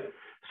 right?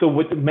 So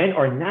what men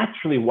are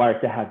naturally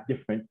wired to have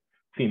different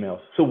females.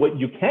 So what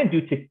you can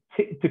do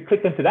to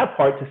click into that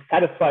part to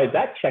satisfy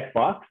that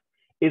checkbox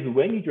is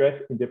when you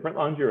dress in different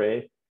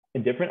lingerie,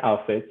 in different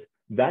outfits,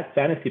 that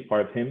fantasy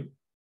part of him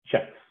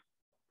checks.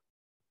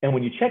 And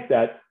when you check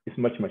that, it's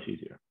much, much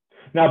easier.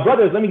 Now,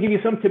 brothers, let me give you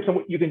some tips on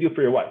what you can do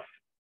for your wife.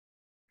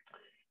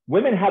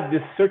 Women have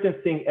this certain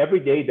thing every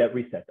day that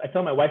resets. I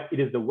tell my wife, it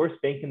is the worst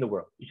bank in the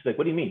world. She's like,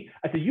 what do you mean?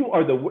 I said,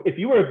 if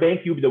you were a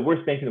bank, you'd be the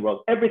worst bank in the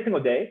world. Every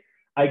single day,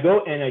 I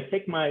go and I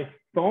take my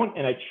phone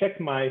and I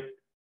check my,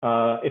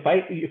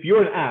 if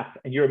you're an app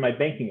and you're my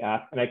banking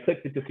app and I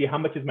clicked it to see how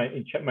much is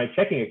my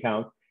checking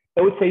account,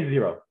 it would say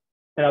 0.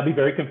 And I'll be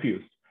very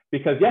confused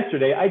because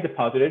yesterday I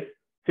deposited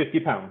 50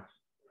 pounds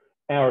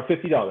or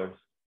 $50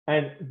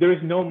 and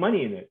there's no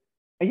money in it.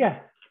 And yeah,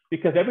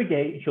 because every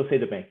day she'll say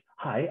to the bank,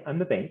 hi, I'm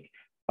the bank.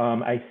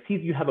 I see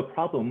you have a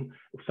problem,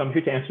 so I'm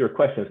here to answer your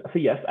questions. I say,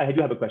 yes, I do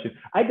have a question.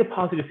 I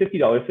deposited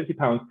 $50, 50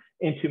 pounds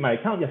into my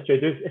account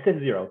yesterday. It says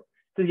 0.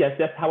 So yes,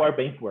 that's how our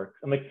bank works.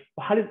 I'm like,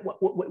 well, how did,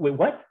 wait,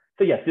 what?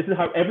 So yes, this is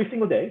how every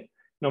single day,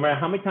 no matter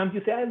how many times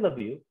you say, I love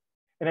you,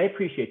 and I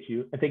appreciate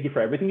you, and thank you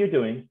for everything you're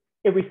doing,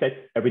 it resets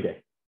every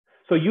day.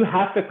 So you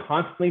have to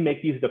constantly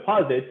make these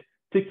deposits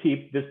to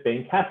keep this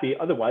bank happy.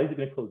 Otherwise, you're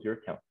going to close your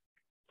account.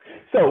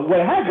 So what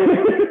happens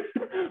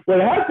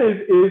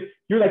is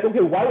you're like, okay,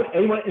 why would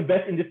anyone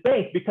invest in this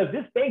bank? Because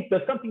this bank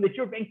does something that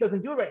your bank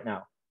doesn't do right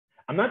now.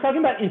 I'm not talking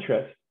about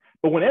interest,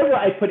 but whenever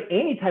I put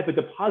any type of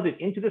deposit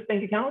into this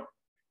bank account,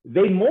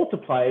 they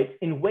multiply it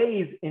in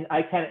ways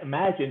I can't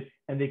imagine,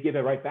 and they give it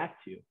right back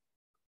to you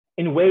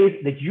in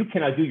ways that you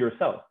cannot do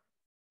yourself.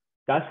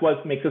 That's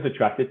what makes us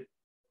attracted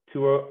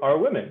to our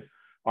women,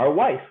 our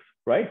wife,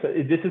 right? So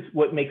this is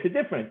what makes it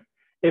different.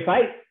 If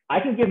I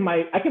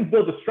can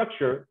build a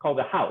structure called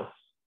a house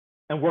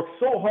and work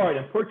so hard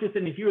and purchase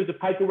it, and here's the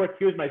pipe to work,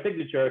 here's my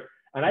signature,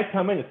 and I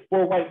come in, it's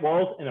 4 white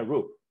walls and a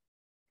roof.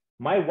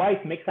 My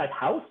wife makes that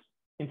house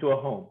into a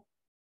home.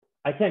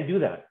 I can't do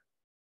that.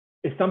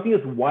 It's something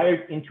that's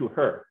wired into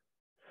her.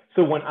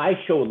 So when I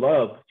show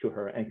love to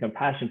her and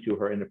compassion to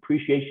her and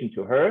appreciation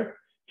to her,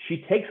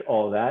 she takes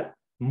all that,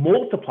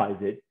 multiplies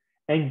it,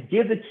 and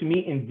gives it to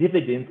me in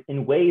dividends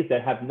in ways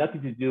that have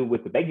nothing to do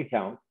with the bank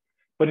account.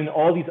 But in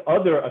all these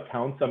other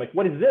accounts, I'm like,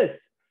 what is this?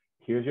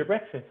 Here's your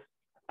breakfast.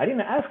 I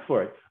didn't ask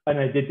for it. And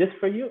I did this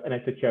for you, and I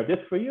took care of this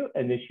for you.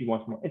 And then she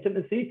wants more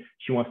intimacy.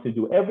 She wants to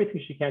do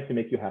everything she can to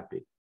make you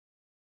happy.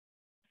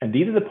 And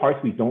these are the parts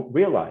we don't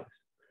realize.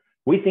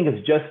 We think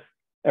it's just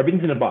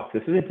everything's in a box.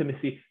 This is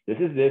intimacy. This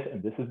is this,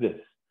 and this is this.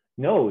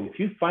 No, if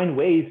you find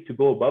ways to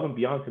go above and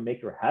beyond to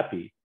make her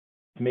happy,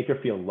 to make her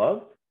feel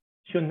loved,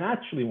 she'll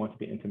naturally want to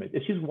be intimate.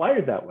 She's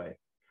wired that way.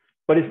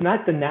 But it's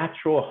not the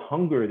natural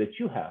hunger that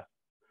you have.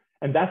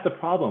 And that's the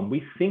problem.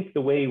 We think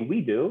the way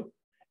we do,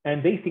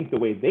 and they think the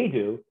way they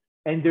do,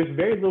 and there's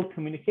very little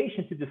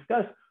communication to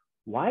discuss,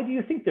 why do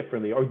you think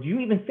differently? Or do you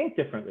even think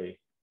differently?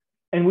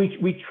 And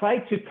we try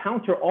to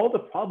counter all the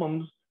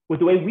problems with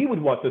the way we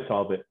would want to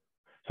solve it.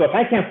 So if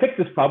I can't fix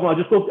this problem,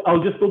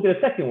 I'll just go get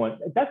a second one.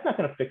 That's not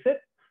going to fix it.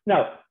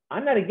 Now,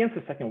 I'm not against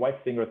the second wife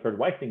thing or third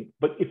wife thing,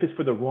 but if it's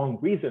for the wrong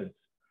reasons,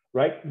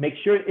 right? Make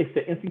sure it's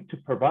the instinct to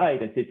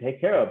provide and to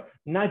take care of,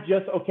 not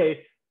just,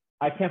 okay,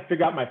 I can't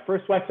figure out my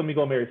first wife, so let me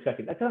go marry a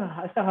second. That's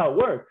not how it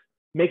works.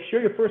 Make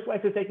sure your first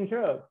wife is taken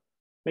care of.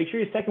 Make sure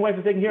your second wife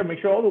is taken care of. Make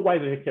sure all the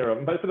wives are taken care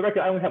of. But for the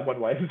record, I only have one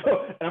wife,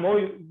 so, and I'm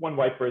only one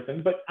wife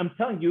person. But I'm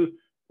telling you,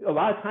 a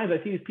lot of times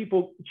I see these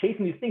people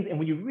chasing these things, and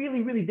when you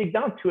really, really dig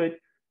down to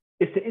it,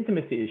 it's the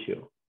intimacy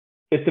issue.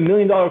 It's the $1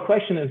 million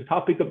question as the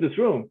topic of this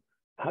room.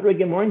 How do I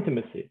get more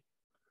intimacy?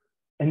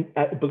 And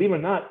believe it or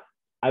not,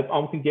 I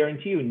can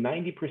guarantee you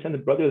 90%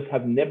 of brothers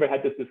have never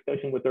had this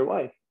discussion with their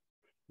wife.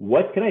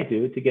 What can I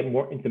do to get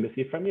more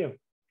intimacy from you?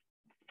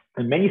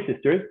 And many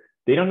sisters,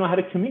 they don't know how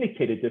to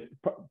communicate it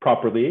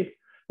properly.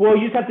 Well,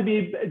 you just have to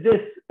be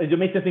this, to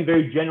make something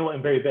very general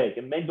and very vague.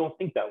 And men don't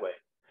think that way.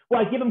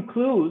 Well, I give him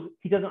clues.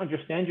 He doesn't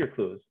understand your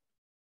clues,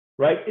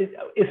 right?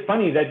 It's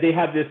funny that they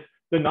have this,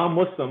 the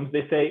non-Muslims,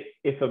 they say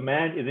if a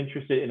man is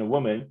interested in a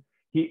woman,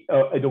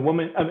 if the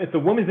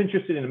woman is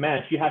interested in a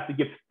man, she has to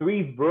give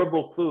 3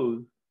 verbal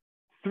clues,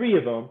 3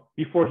 of them,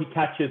 before he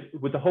catches,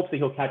 with the hopes that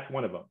he'll catch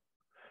one of them.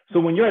 So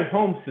when you're at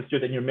home,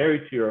 sisters, and you're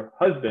married to your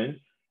husband,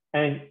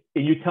 and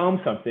you tell him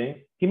something,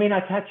 he may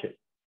not catch it.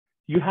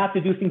 You have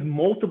to do things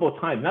multiple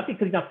times, not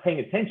because he's not paying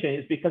attention,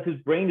 it's because his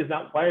brain is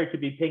not wired to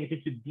be paying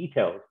attention to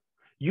details.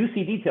 You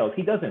see details,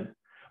 he doesn't.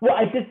 Well,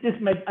 I did this,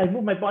 I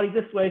moved my body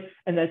this way,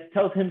 and that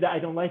tells him that I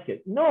don't like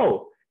it.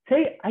 No,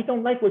 say, I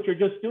don't like what you're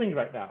just doing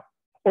right now.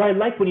 Or I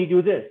like when you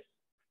do this.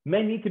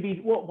 Men need to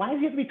be, well, why does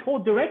he have to be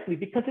told directly?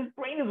 Because his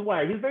brain is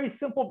wired. He's a very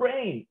simple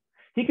brain.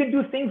 He can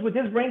do things with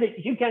his brain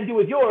that you can't do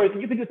with yours,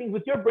 and you can do things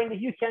with your brain that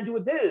you can't do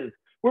with his.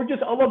 We're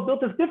just, Allah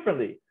built us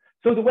differently.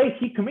 So the way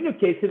he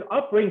communicates, his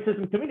operating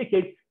system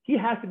communicates, he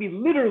has to be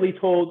literally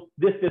told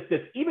this, this,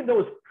 this, even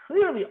though it's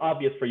clearly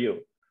obvious for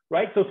you,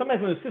 right? So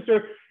sometimes when a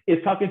sister is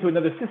talking to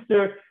another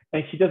sister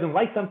and she doesn't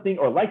like something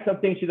or like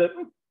something, she does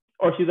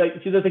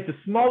like the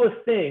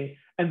smallest thing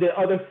and the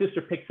other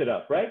sister picks it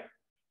up, right?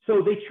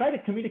 So they try to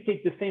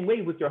communicate the same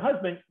way with your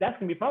husband. That's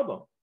gonna be a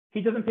problem.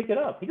 He doesn't pick it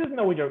up. He doesn't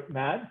know when you're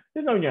mad. He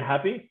doesn't know when you're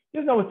happy. He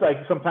doesn't know it's like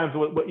sometimes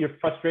what you're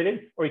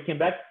frustrated or you came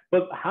back.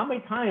 But how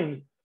many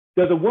times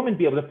does a woman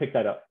be able to pick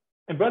that up?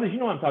 And brothers, you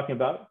know what I'm talking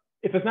about.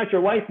 If it's not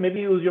your wife,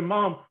 maybe it was your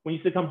mom when you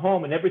used to come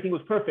home and everything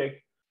was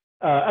perfect.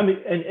 And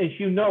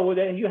you know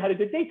that you had a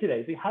good day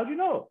today. So how'd you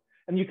know?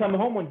 And you come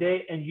home one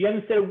day and you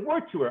haven't said a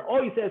word to her.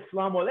 All you said,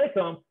 Assalamu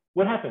alaikum.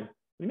 What happened?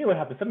 What do you mean what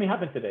happened? Something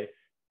happened today.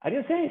 I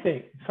didn't say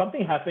anything.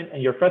 Something happened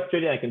and you're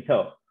frustrated, I can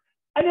tell.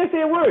 I didn't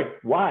say a word.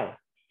 Why?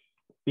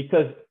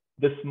 Because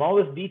the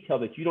smallest detail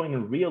that you don't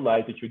even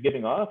realize that you're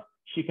giving off,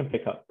 she can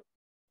pick up.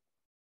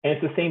 And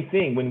it's the same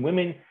thing. When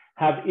women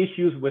have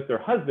issues with their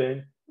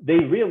husband, they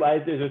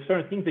realize there's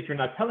certain things that you're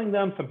not telling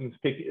them,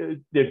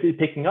 they're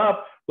picking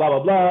up, blah,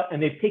 blah, blah,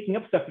 and they're picking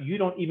up stuff that you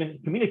don't even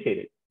communicate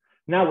it.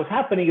 Now what's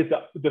happening is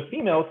the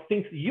female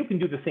thinks you can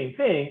do the same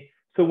thing.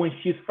 So when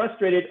she's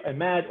frustrated and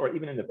mad, or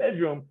even in the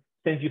bedroom,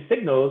 sends you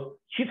signals,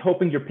 she's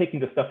hoping you're picking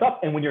the stuff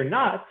up. And when you're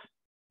not,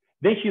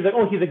 then she's like,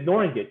 oh, he's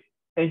ignoring it.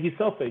 And he's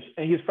selfish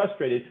and he's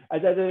frustrated,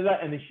 and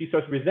then she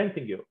starts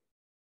resenting you.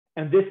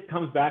 And this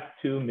comes back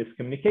to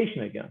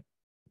miscommunication again.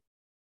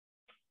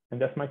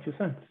 And that's my 2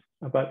 cents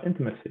about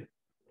intimacy.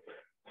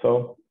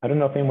 So I don't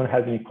know if anyone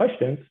has any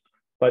questions,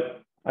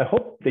 but I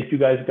hope that you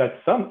guys got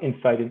some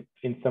insight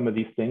in some of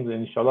these things.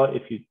 And inshallah,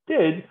 if you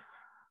did,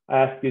 I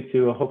ask you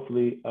to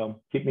hopefully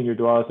keep me in your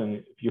du'as, and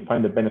if you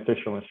find it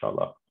beneficial,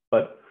 inshallah.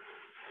 But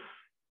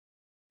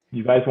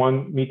you guys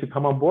want me to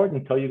come on board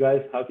and tell you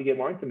guys how to get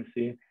more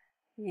intimacy?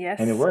 Yes.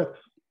 And it works.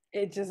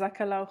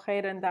 jazakAllahu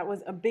khairan. That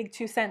was a big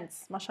 2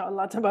 cents.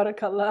 MashaAllah,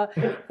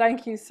 tabarakallah.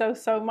 Thank you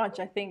so much.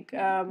 I think,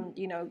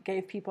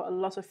 gave people a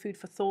lot of food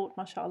for thought,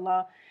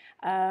 MashaAllah.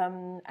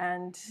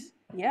 And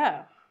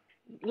yeah,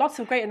 lots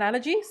of great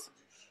analogies.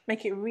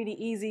 Make it really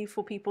easy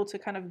for people to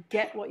kind of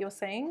get what you're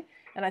saying.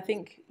 And I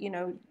think,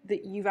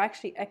 that you've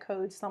actually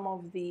echoed some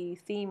of the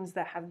themes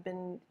that have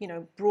been,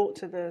 brought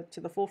to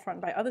the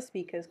forefront by other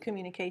speakers.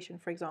 Communication,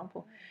 for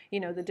example,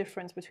 the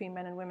difference between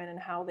men and women and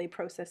how they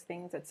process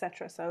things,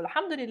 etc. So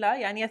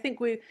alhamdulillah, I think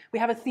we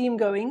have a theme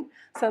going.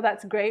 So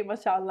that's great,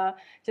 mashallah.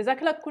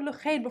 Jazakallah kullu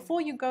khair.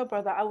 Before you go,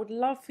 brother, I would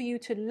love for you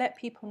to let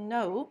people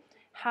know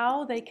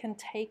how they can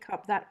take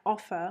up that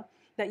offer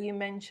that you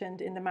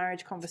mentioned in the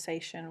marriage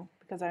conversation,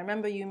 because I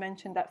remember you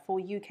mentioned that for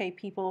UK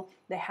people,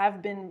 they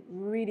have been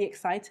really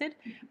excited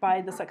by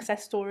the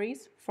success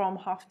stories from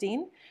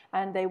Hafdeen,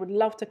 and they would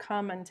love to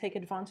come and take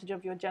advantage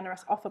of your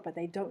generous offer, but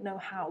they don't know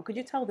how. Could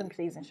you tell them,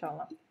 please,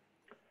 inshallah?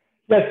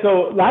 Yeah,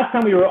 so last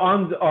time we were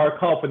on our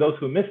call, for those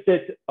who missed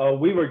it,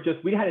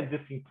 we had an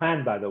existing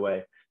plan, by the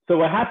way. So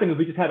what happened is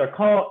we just had our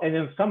call, and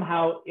then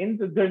somehow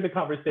during the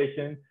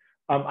conversation,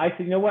 I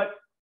said, you know what,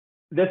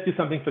 let's do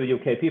something for the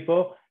UK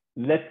people.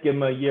 Let's give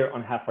them a year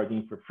on Half Our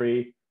Deen for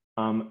free.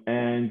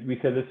 And we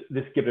said,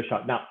 let's give it a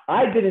shot. Now,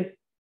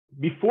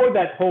 before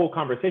that whole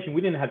conversation,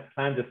 we didn't have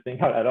planned this thing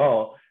out at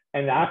all.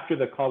 And after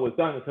the call was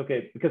done, it's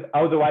okay, because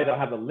otherwise I'll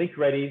have a link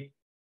ready.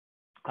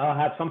 I'll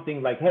have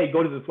something like, hey,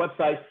 go to this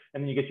website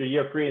and then you get your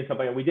year free and stuff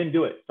like that. We didn't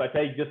do it. So I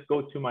said, just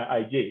go to my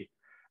IG.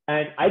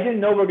 And I didn't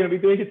know we're going to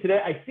be doing it today.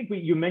 I think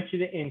you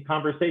mentioned it in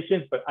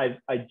conversations, but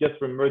I just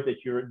remembered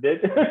that you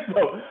did.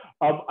 So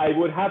I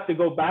would have to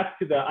go back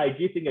to the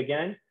IG thing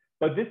again.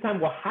 But this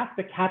time we'll have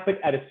to cap it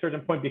at a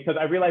certain point because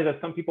I realize that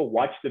some people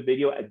watch the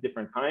video at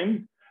different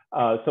times.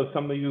 So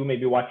some of you may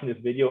be watching this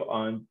video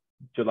on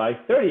July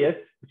 30th,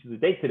 which is the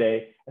date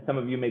today, and some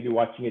of you may be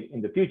watching it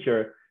in the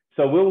future.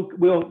 So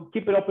we'll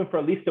keep it open for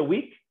at least a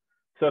week.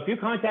 So if you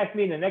contact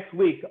me in the next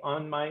week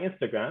on my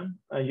Instagram,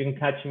 you can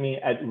catch me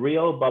at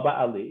Real Baba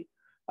Ali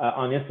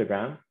on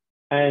Instagram,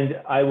 and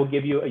I will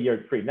give you a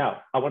year free.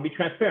 Now, I want to be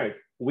transparent.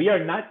 We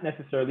are not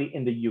necessarily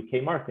in the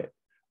UK market.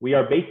 We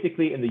are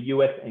basically in the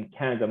US and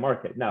Canada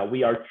market. Now,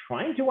 we are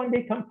trying to one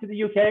day come to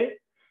the UK,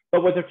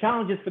 but what the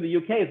challenge is for the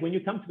UK is when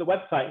you come to the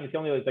website and you see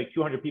only like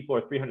 200 people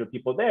or 300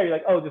 people there, you're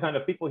like, oh, there's not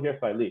enough people here,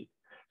 so I leave.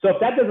 So if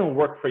that doesn't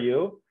work for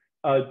you,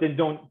 then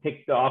don't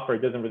take the offer.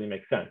 It doesn't really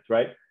make sense,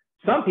 right?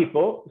 Some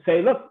people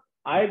say, look,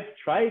 I've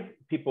tried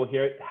people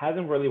here. It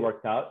hasn't really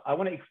worked out. I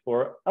want to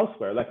explore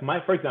elsewhere. Like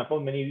for example,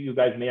 many of you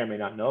guys may or may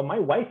not know, my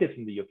wife is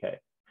from the UK.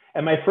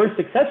 And my first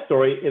success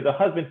story is a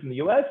husband from the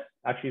US,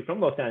 actually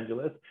from Los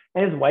Angeles,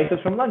 and his wife is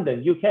from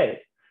London, UK.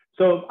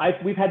 So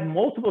we've had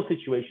multiple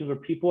situations where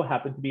people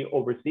happen to be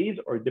overseas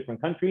or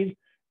different countries,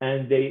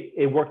 and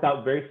it worked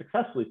out very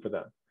successfully for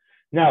them.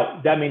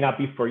 Now, that may not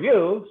be for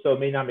you, so it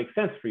may not make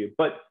sense for you,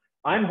 but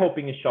I'm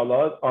hoping,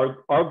 inshallah,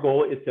 our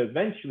goal is to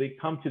eventually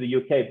come to the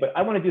UK, but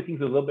I want to do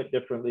things a little bit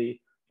differently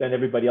than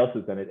everybody else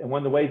has done it. And one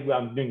of the ways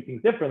I'm doing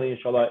things differently,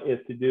 inshallah, is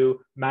to do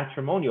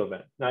matrimonial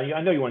events. Now,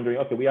 I know you're wondering,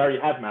 okay, we already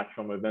have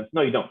matrimonial events.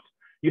 No, you don't.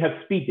 You have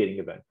speed dating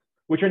events,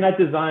 which are not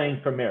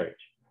designed for marriage.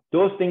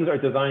 Those things are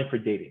designed for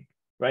dating,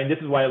 right? And this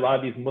is why a lot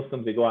of these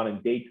Muslims, they go out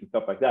on dates and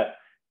stuff like that.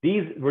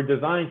 These were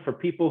designed for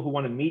people who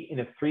want to meet in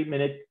a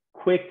 3-minute,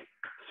 quick,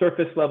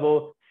 surface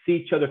level, see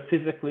each other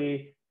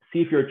physically,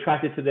 see if you're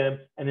attracted to them,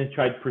 and then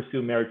try to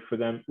pursue marriage for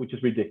them, which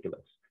is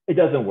ridiculous. It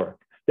doesn't work.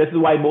 This is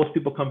why most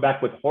people come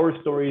back with horror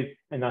stories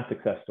and not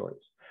success stories.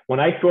 When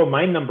I throw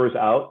my numbers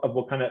out of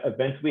what kind of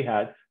events we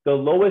had, the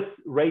lowest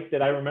rate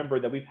that I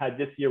remember that we've had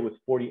this year was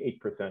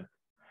 48%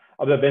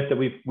 of the events that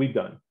we've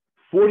done.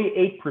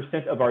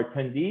 48% of our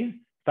attendees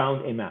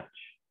found a match.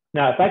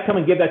 Now, if I come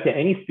and give that to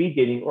any speed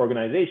dating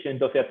organization,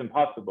 they'll say that's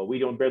impossible. We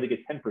don't barely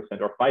get 10%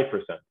 or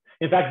 5%.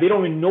 In fact, they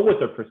don't even know what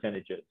their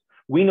percentage is.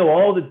 We know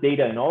all the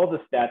data and all the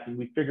stats, and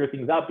we figure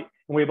things out, and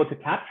we're able to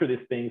capture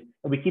these things,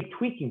 and we keep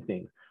tweaking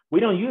things. We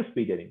don't use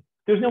speed dating.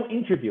 There's no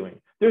interviewing.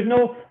 There's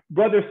no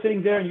brother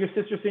sitting there and your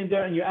sister sitting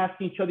there, and you're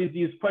asking each other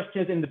these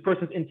questions, and the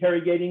person's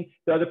interrogating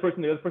the other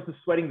person's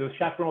sweating, the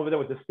chaperone over there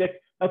with the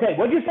stick. Okay,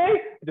 what'd you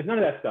say? There's none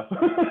of that stuff.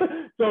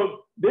 So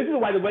this is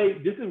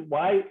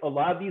why a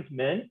lot of these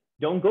men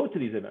don't go to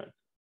these events.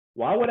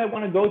 Why would I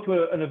want to go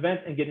to an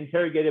event and get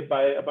interrogated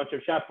by a bunch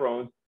of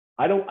chaperones?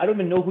 I don't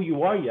even know who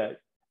you are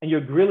yet, and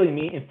you're grilling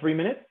me in 3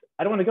 minutes?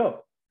 I don't want to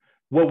go.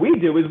 What we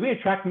do is we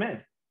attract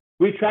men.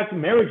 We attract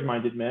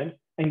marriage-minded men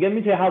and get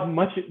into how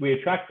much we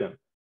attract them.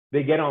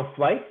 They get on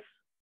flights,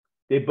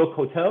 they book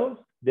hotels,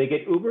 they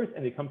get Ubers,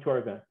 and they come to our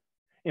event.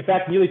 In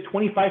fact, nearly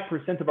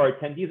 25% of our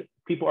attendees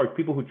are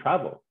people who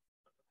travel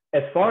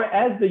as far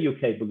as the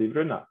UK, believe it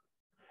or not.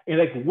 And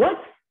you're like, what?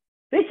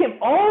 They came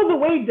all the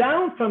way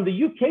down from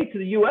the UK to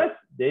the US?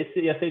 They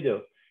say, yes, they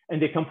do.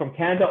 And they come from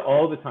Canada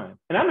all the time.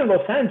 And I'm in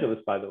Los Angeles,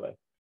 by the way.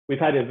 We've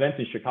had events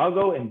in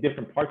Chicago and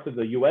different parts of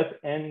the US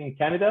and in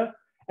Canada,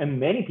 and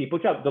many people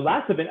travel. The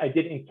last event I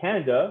did in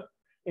Canada,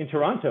 in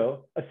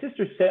Toronto, a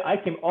sister said, I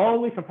came all the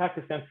way from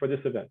Pakistan for this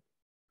event.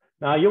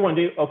 Now you're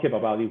wondering, okay,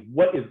 Baba Ali,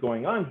 what is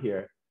going on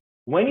here?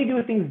 When you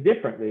do things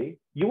differently,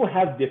 you will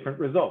have different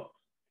results.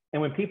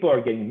 And when people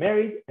are getting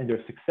married and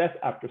there's success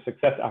after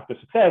success after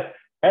success,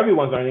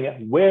 everyone's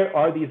learning, where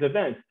are these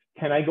events?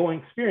 Can I go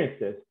and experience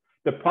this?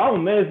 The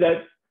problem is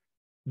that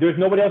there's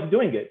nobody else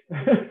doing it.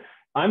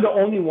 I'm the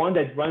only one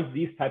that runs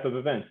these type of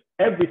events.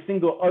 Every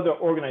single other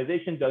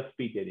organization does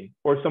speed dating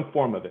or some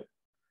form of it,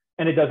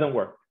 and it doesn't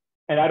work.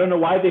 And I don't know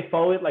why they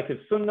follow it like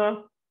it's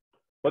sunnah,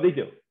 but they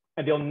do.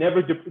 And they'll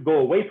never go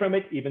away from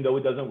it, even though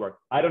it doesn't work.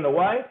 I don't know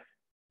why.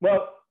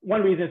 Well,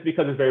 one reason is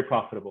because it's very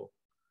profitable.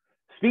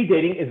 Speed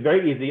dating is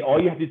very easy.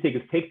 All you have to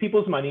take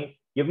people's money,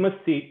 give them a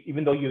seat,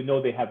 even though you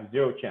know they have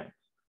zero chance.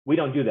 We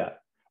don't do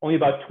that. Only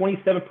about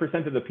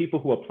 27% of the people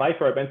who apply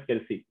for our events get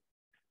a seat.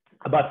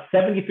 About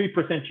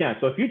 73% chance.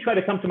 So if you try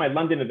to come to my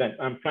London event,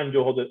 I'm trying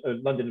to hold a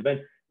London event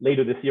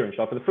later this year,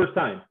 inshallah, for the first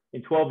time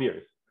in 12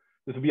 years.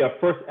 This will be our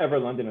first ever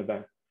London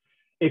event.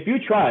 If you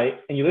try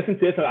and you listen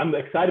to this, I'm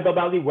excited about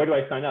Bali, where do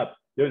I sign up?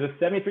 There's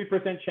a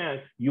 73%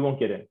 chance you won't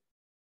get in.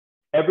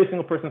 Every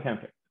single person's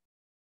handpicked.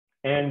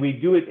 And we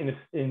do it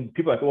in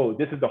people are like, oh,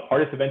 this is the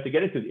hardest event to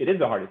get into. It is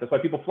the hardest. That's why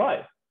people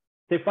fly.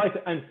 They fly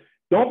and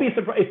don't be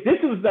surprised. If this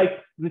was like,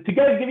 to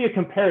give you a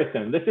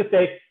comparison, let's just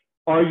say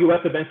our US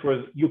events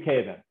was UK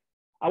events.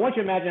 I want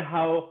you to imagine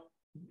how,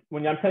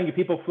 when I'm telling you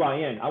people fly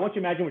in, I want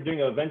you to imagine we're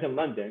doing an event in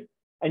London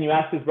and you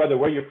ask this brother,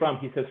 where you're from?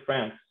 He says,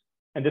 France.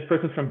 And this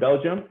person's from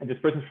Belgium, and this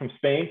person's from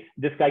Spain.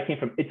 This guy came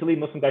from Italy,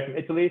 Muslim guy from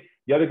Italy.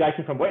 The other guy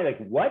came from where? Like,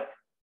 what?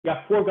 You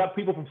got 4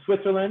 people from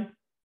Switzerland.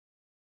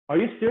 Are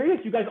you serious?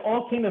 You guys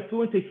all came and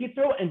flew into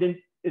Heathrow, and then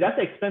that's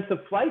an expensive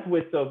flight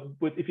with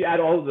if you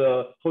add all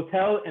the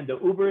hotel and the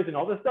Ubers and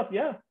all this stuff,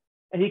 yeah.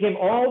 And he came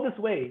all this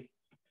way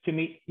to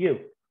meet you.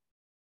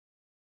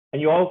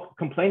 and you all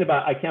complain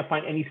about, I can't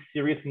find any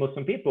serious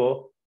Muslim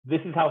people.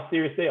 This is how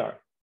serious they are.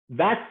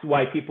 That's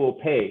why people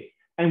pay.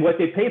 And what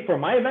they pay for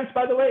my events,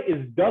 by the way,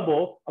 is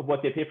double of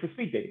what they pay for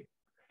speed dating.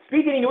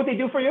 Speed dating, you know what they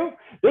do for you?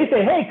 They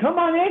say, hey, come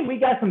on in. We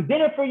got some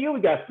dinner for you.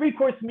 We got a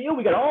 3-course meal.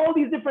 We got all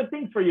these different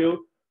things for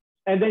you.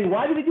 And then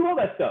why do they do all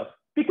that stuff?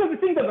 Because the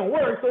thing doesn't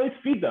work, so let's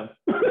feed them.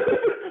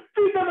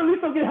 Feed them, at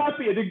least they'll get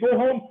happy and they go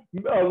home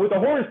with a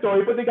horror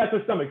story, but they got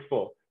their stomachs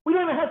full. We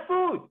don't even have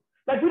food.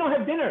 Like, we don't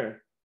have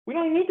dinner. We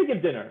don't need to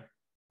give dinner.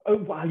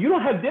 Wow, you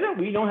don't have dinner?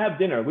 We don't have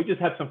dinner. We just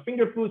have some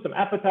finger food, some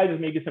appetizers,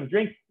 maybe some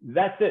drinks.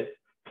 That's it.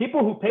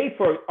 People who pay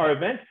for our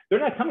events, they're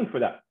not coming for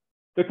that.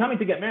 They're coming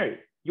to get married.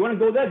 You want to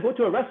go there? Go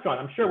to a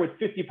restaurant. I'm sure with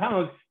 50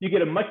 pounds, you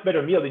get a much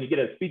better meal than you get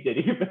at a speed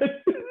dating event,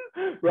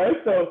 right?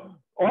 So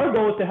our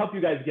goal is to help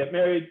you guys get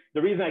married.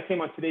 The reason I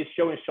came on today's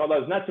show,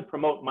 inshallah, is not to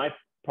promote my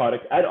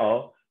product at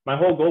all. My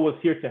whole goal was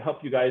here to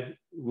help you guys,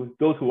 with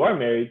those who are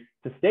married,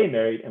 to stay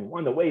married. And one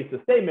of the ways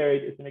to stay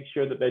married is to make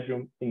sure the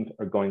bedroom things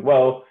are going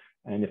well.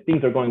 And if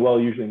things are going well,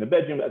 usually in the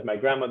bedroom, as my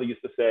grandmother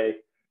used to say,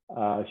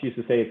 she used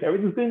to say, if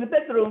everything's good in the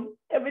bedroom,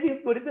 everything's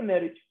good in the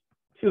marriage.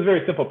 She was a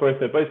very simple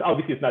person, but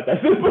obviously it's not that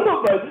simple,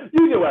 but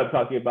you know what I'm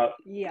talking about.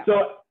 Yeah.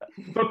 So,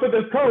 but for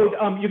the code,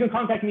 you can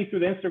contact me through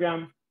the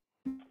Instagram.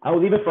 I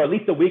will leave it for at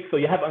least a week. So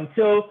you have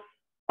until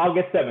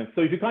August 7th.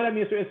 So if you contact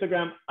me through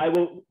Instagram, I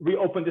will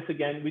reopen this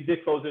again. We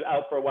did close it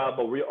out for a while,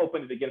 but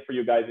reopen it again for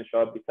you guys,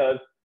 inshallah, because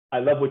I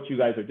love what you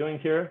guys are doing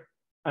here.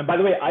 And by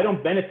the way, I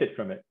don't benefit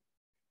from it.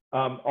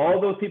 All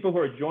those people who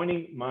are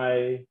joining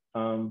my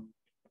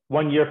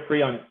 1 year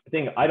free on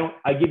thing,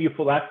 I give you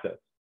full access.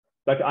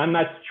 Like, I'm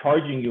not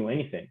charging you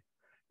anything.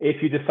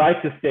 If you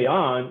decide to stay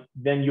on,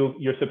 then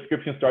your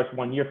subscription starts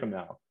 1 year from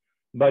now.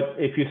 But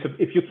if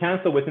you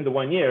cancel within the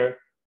 1 year,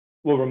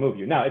 we'll remove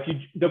you. Now,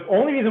 the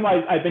only reason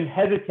why I've been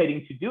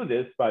hesitating to do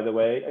this, by the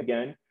way,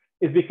 again,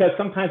 is because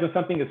sometimes when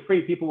something is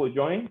free, people will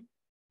join.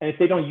 And if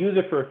they don't use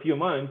it for a few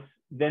months,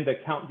 then the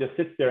account just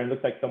sits there and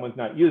looks like someone's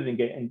not using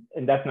it.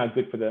 And that's not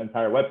good for the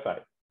entire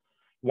website.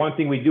 One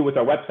thing we do with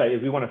our website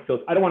is we want to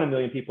filter. I don't want 1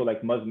 million people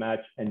like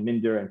Muzzmatch and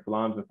Minder and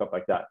Salams and stuff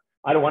like that.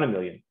 I don't want 1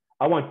 million.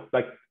 I want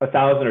like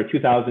 1,000 or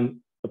 2,000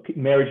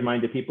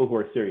 marriage-minded people who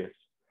are serious.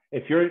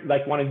 If you're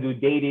like wanting to do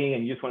dating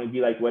and you just want to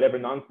be like whatever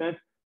nonsense,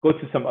 go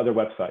to some other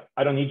website.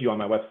 I don't need you on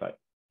my website.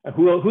 And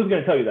who's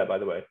going to tell you that, by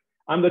the way?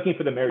 I'm looking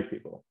for the marriage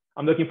people.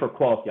 I'm looking for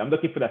quality. I'm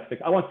looking for that.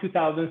 I want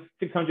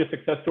 2,600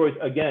 success stories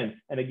again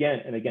and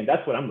again and again.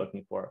 That's what I'm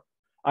looking for.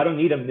 I don't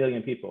need 1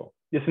 million people.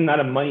 This is not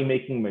a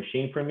money-making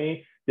machine for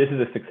me. This is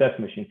a success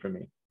machine for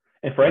me.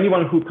 And for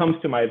anyone who comes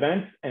to my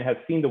events and has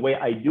seen the way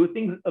I do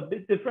things a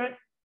bit different,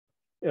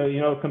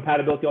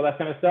 compatibility, all that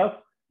kind of stuff,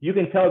 you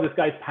can tell this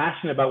guy's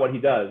passionate about what he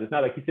does. It's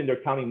not like he's in there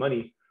counting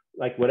money,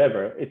 like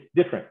whatever. It's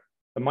different.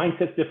 The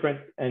mindset's different.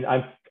 And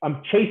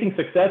I'm chasing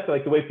success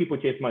like the way people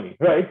chase money,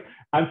 right?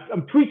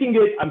 I'm tweaking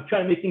it. I'm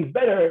trying to make things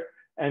better.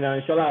 And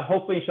inshallah,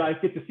 hopefully, inshallah,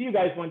 I get to see you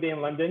guys one day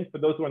in London, for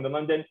those who are in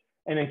London.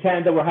 And in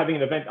Canada, we're having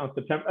an event on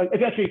September. If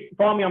you actually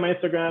follow me on my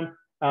Instagram,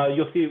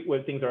 you'll see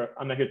what things are.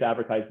 I'm not here to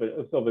advertise, but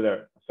it's over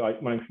there. So I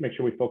want to make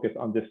sure we focus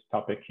on this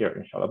topic here,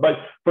 inshallah. But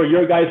for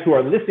your guys who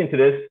are listening to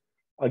this,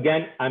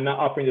 again, I'm not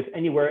offering this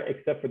anywhere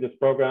except for this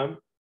program.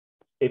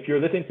 If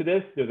you're listening to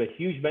this, there's a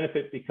huge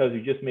benefit because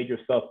you just made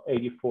yourself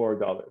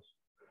 $84.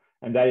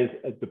 And that is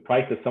the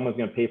price that someone's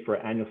going to pay for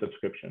an annual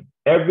subscription.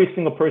 Every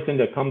single person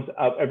that comes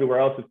out everywhere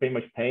else is pretty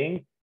much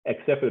paying,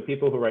 except for the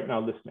people who are right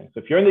now listening. So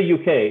if you're in the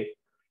UK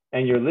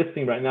and you're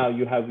listening right now,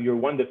 you're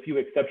one of the few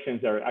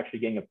exceptions that are actually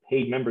getting a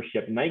paid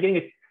membership. And now you're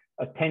getting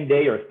a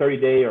 10-day or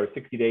 30-day or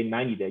 60-day,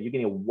 90-day. You're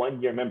getting a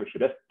 1 year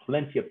membership. That's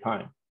plenty of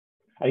time.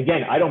 And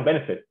again, I don't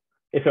benefit.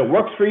 If it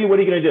works for you, what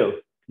are you going to do?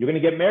 You're going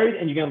to get married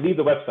and you're going to leave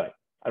the website.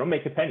 I don't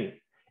make a penny.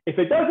 If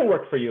it doesn't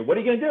work for you, what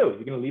are you going to do?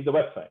 You're going to leave the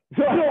website.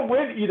 So I don't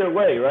win either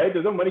way, right?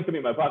 There's no money coming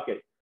in my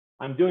pocket.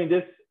 I'm doing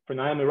this for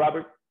Naomi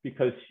Robert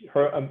because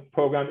her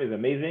program is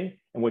amazing.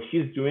 And what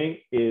she's doing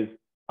is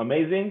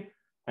amazing.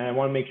 And I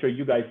want to make sure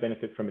you guys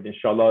benefit from it,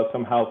 inshallah,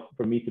 somehow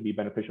for me to be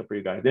beneficial for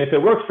you guys. And if it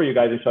works for you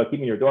guys, inshallah, keep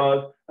me in your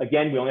du'as.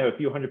 Again, we only have a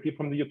few hundred people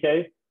from the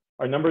UK.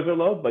 Our numbers are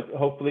low, but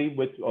hopefully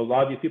with a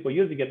lot of these people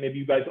using it, maybe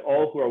you guys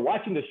all who are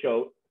watching the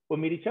show will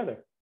meet each other.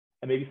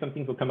 And maybe some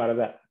things will come out of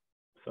that.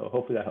 So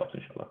hopefully that helps,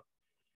 inshallah.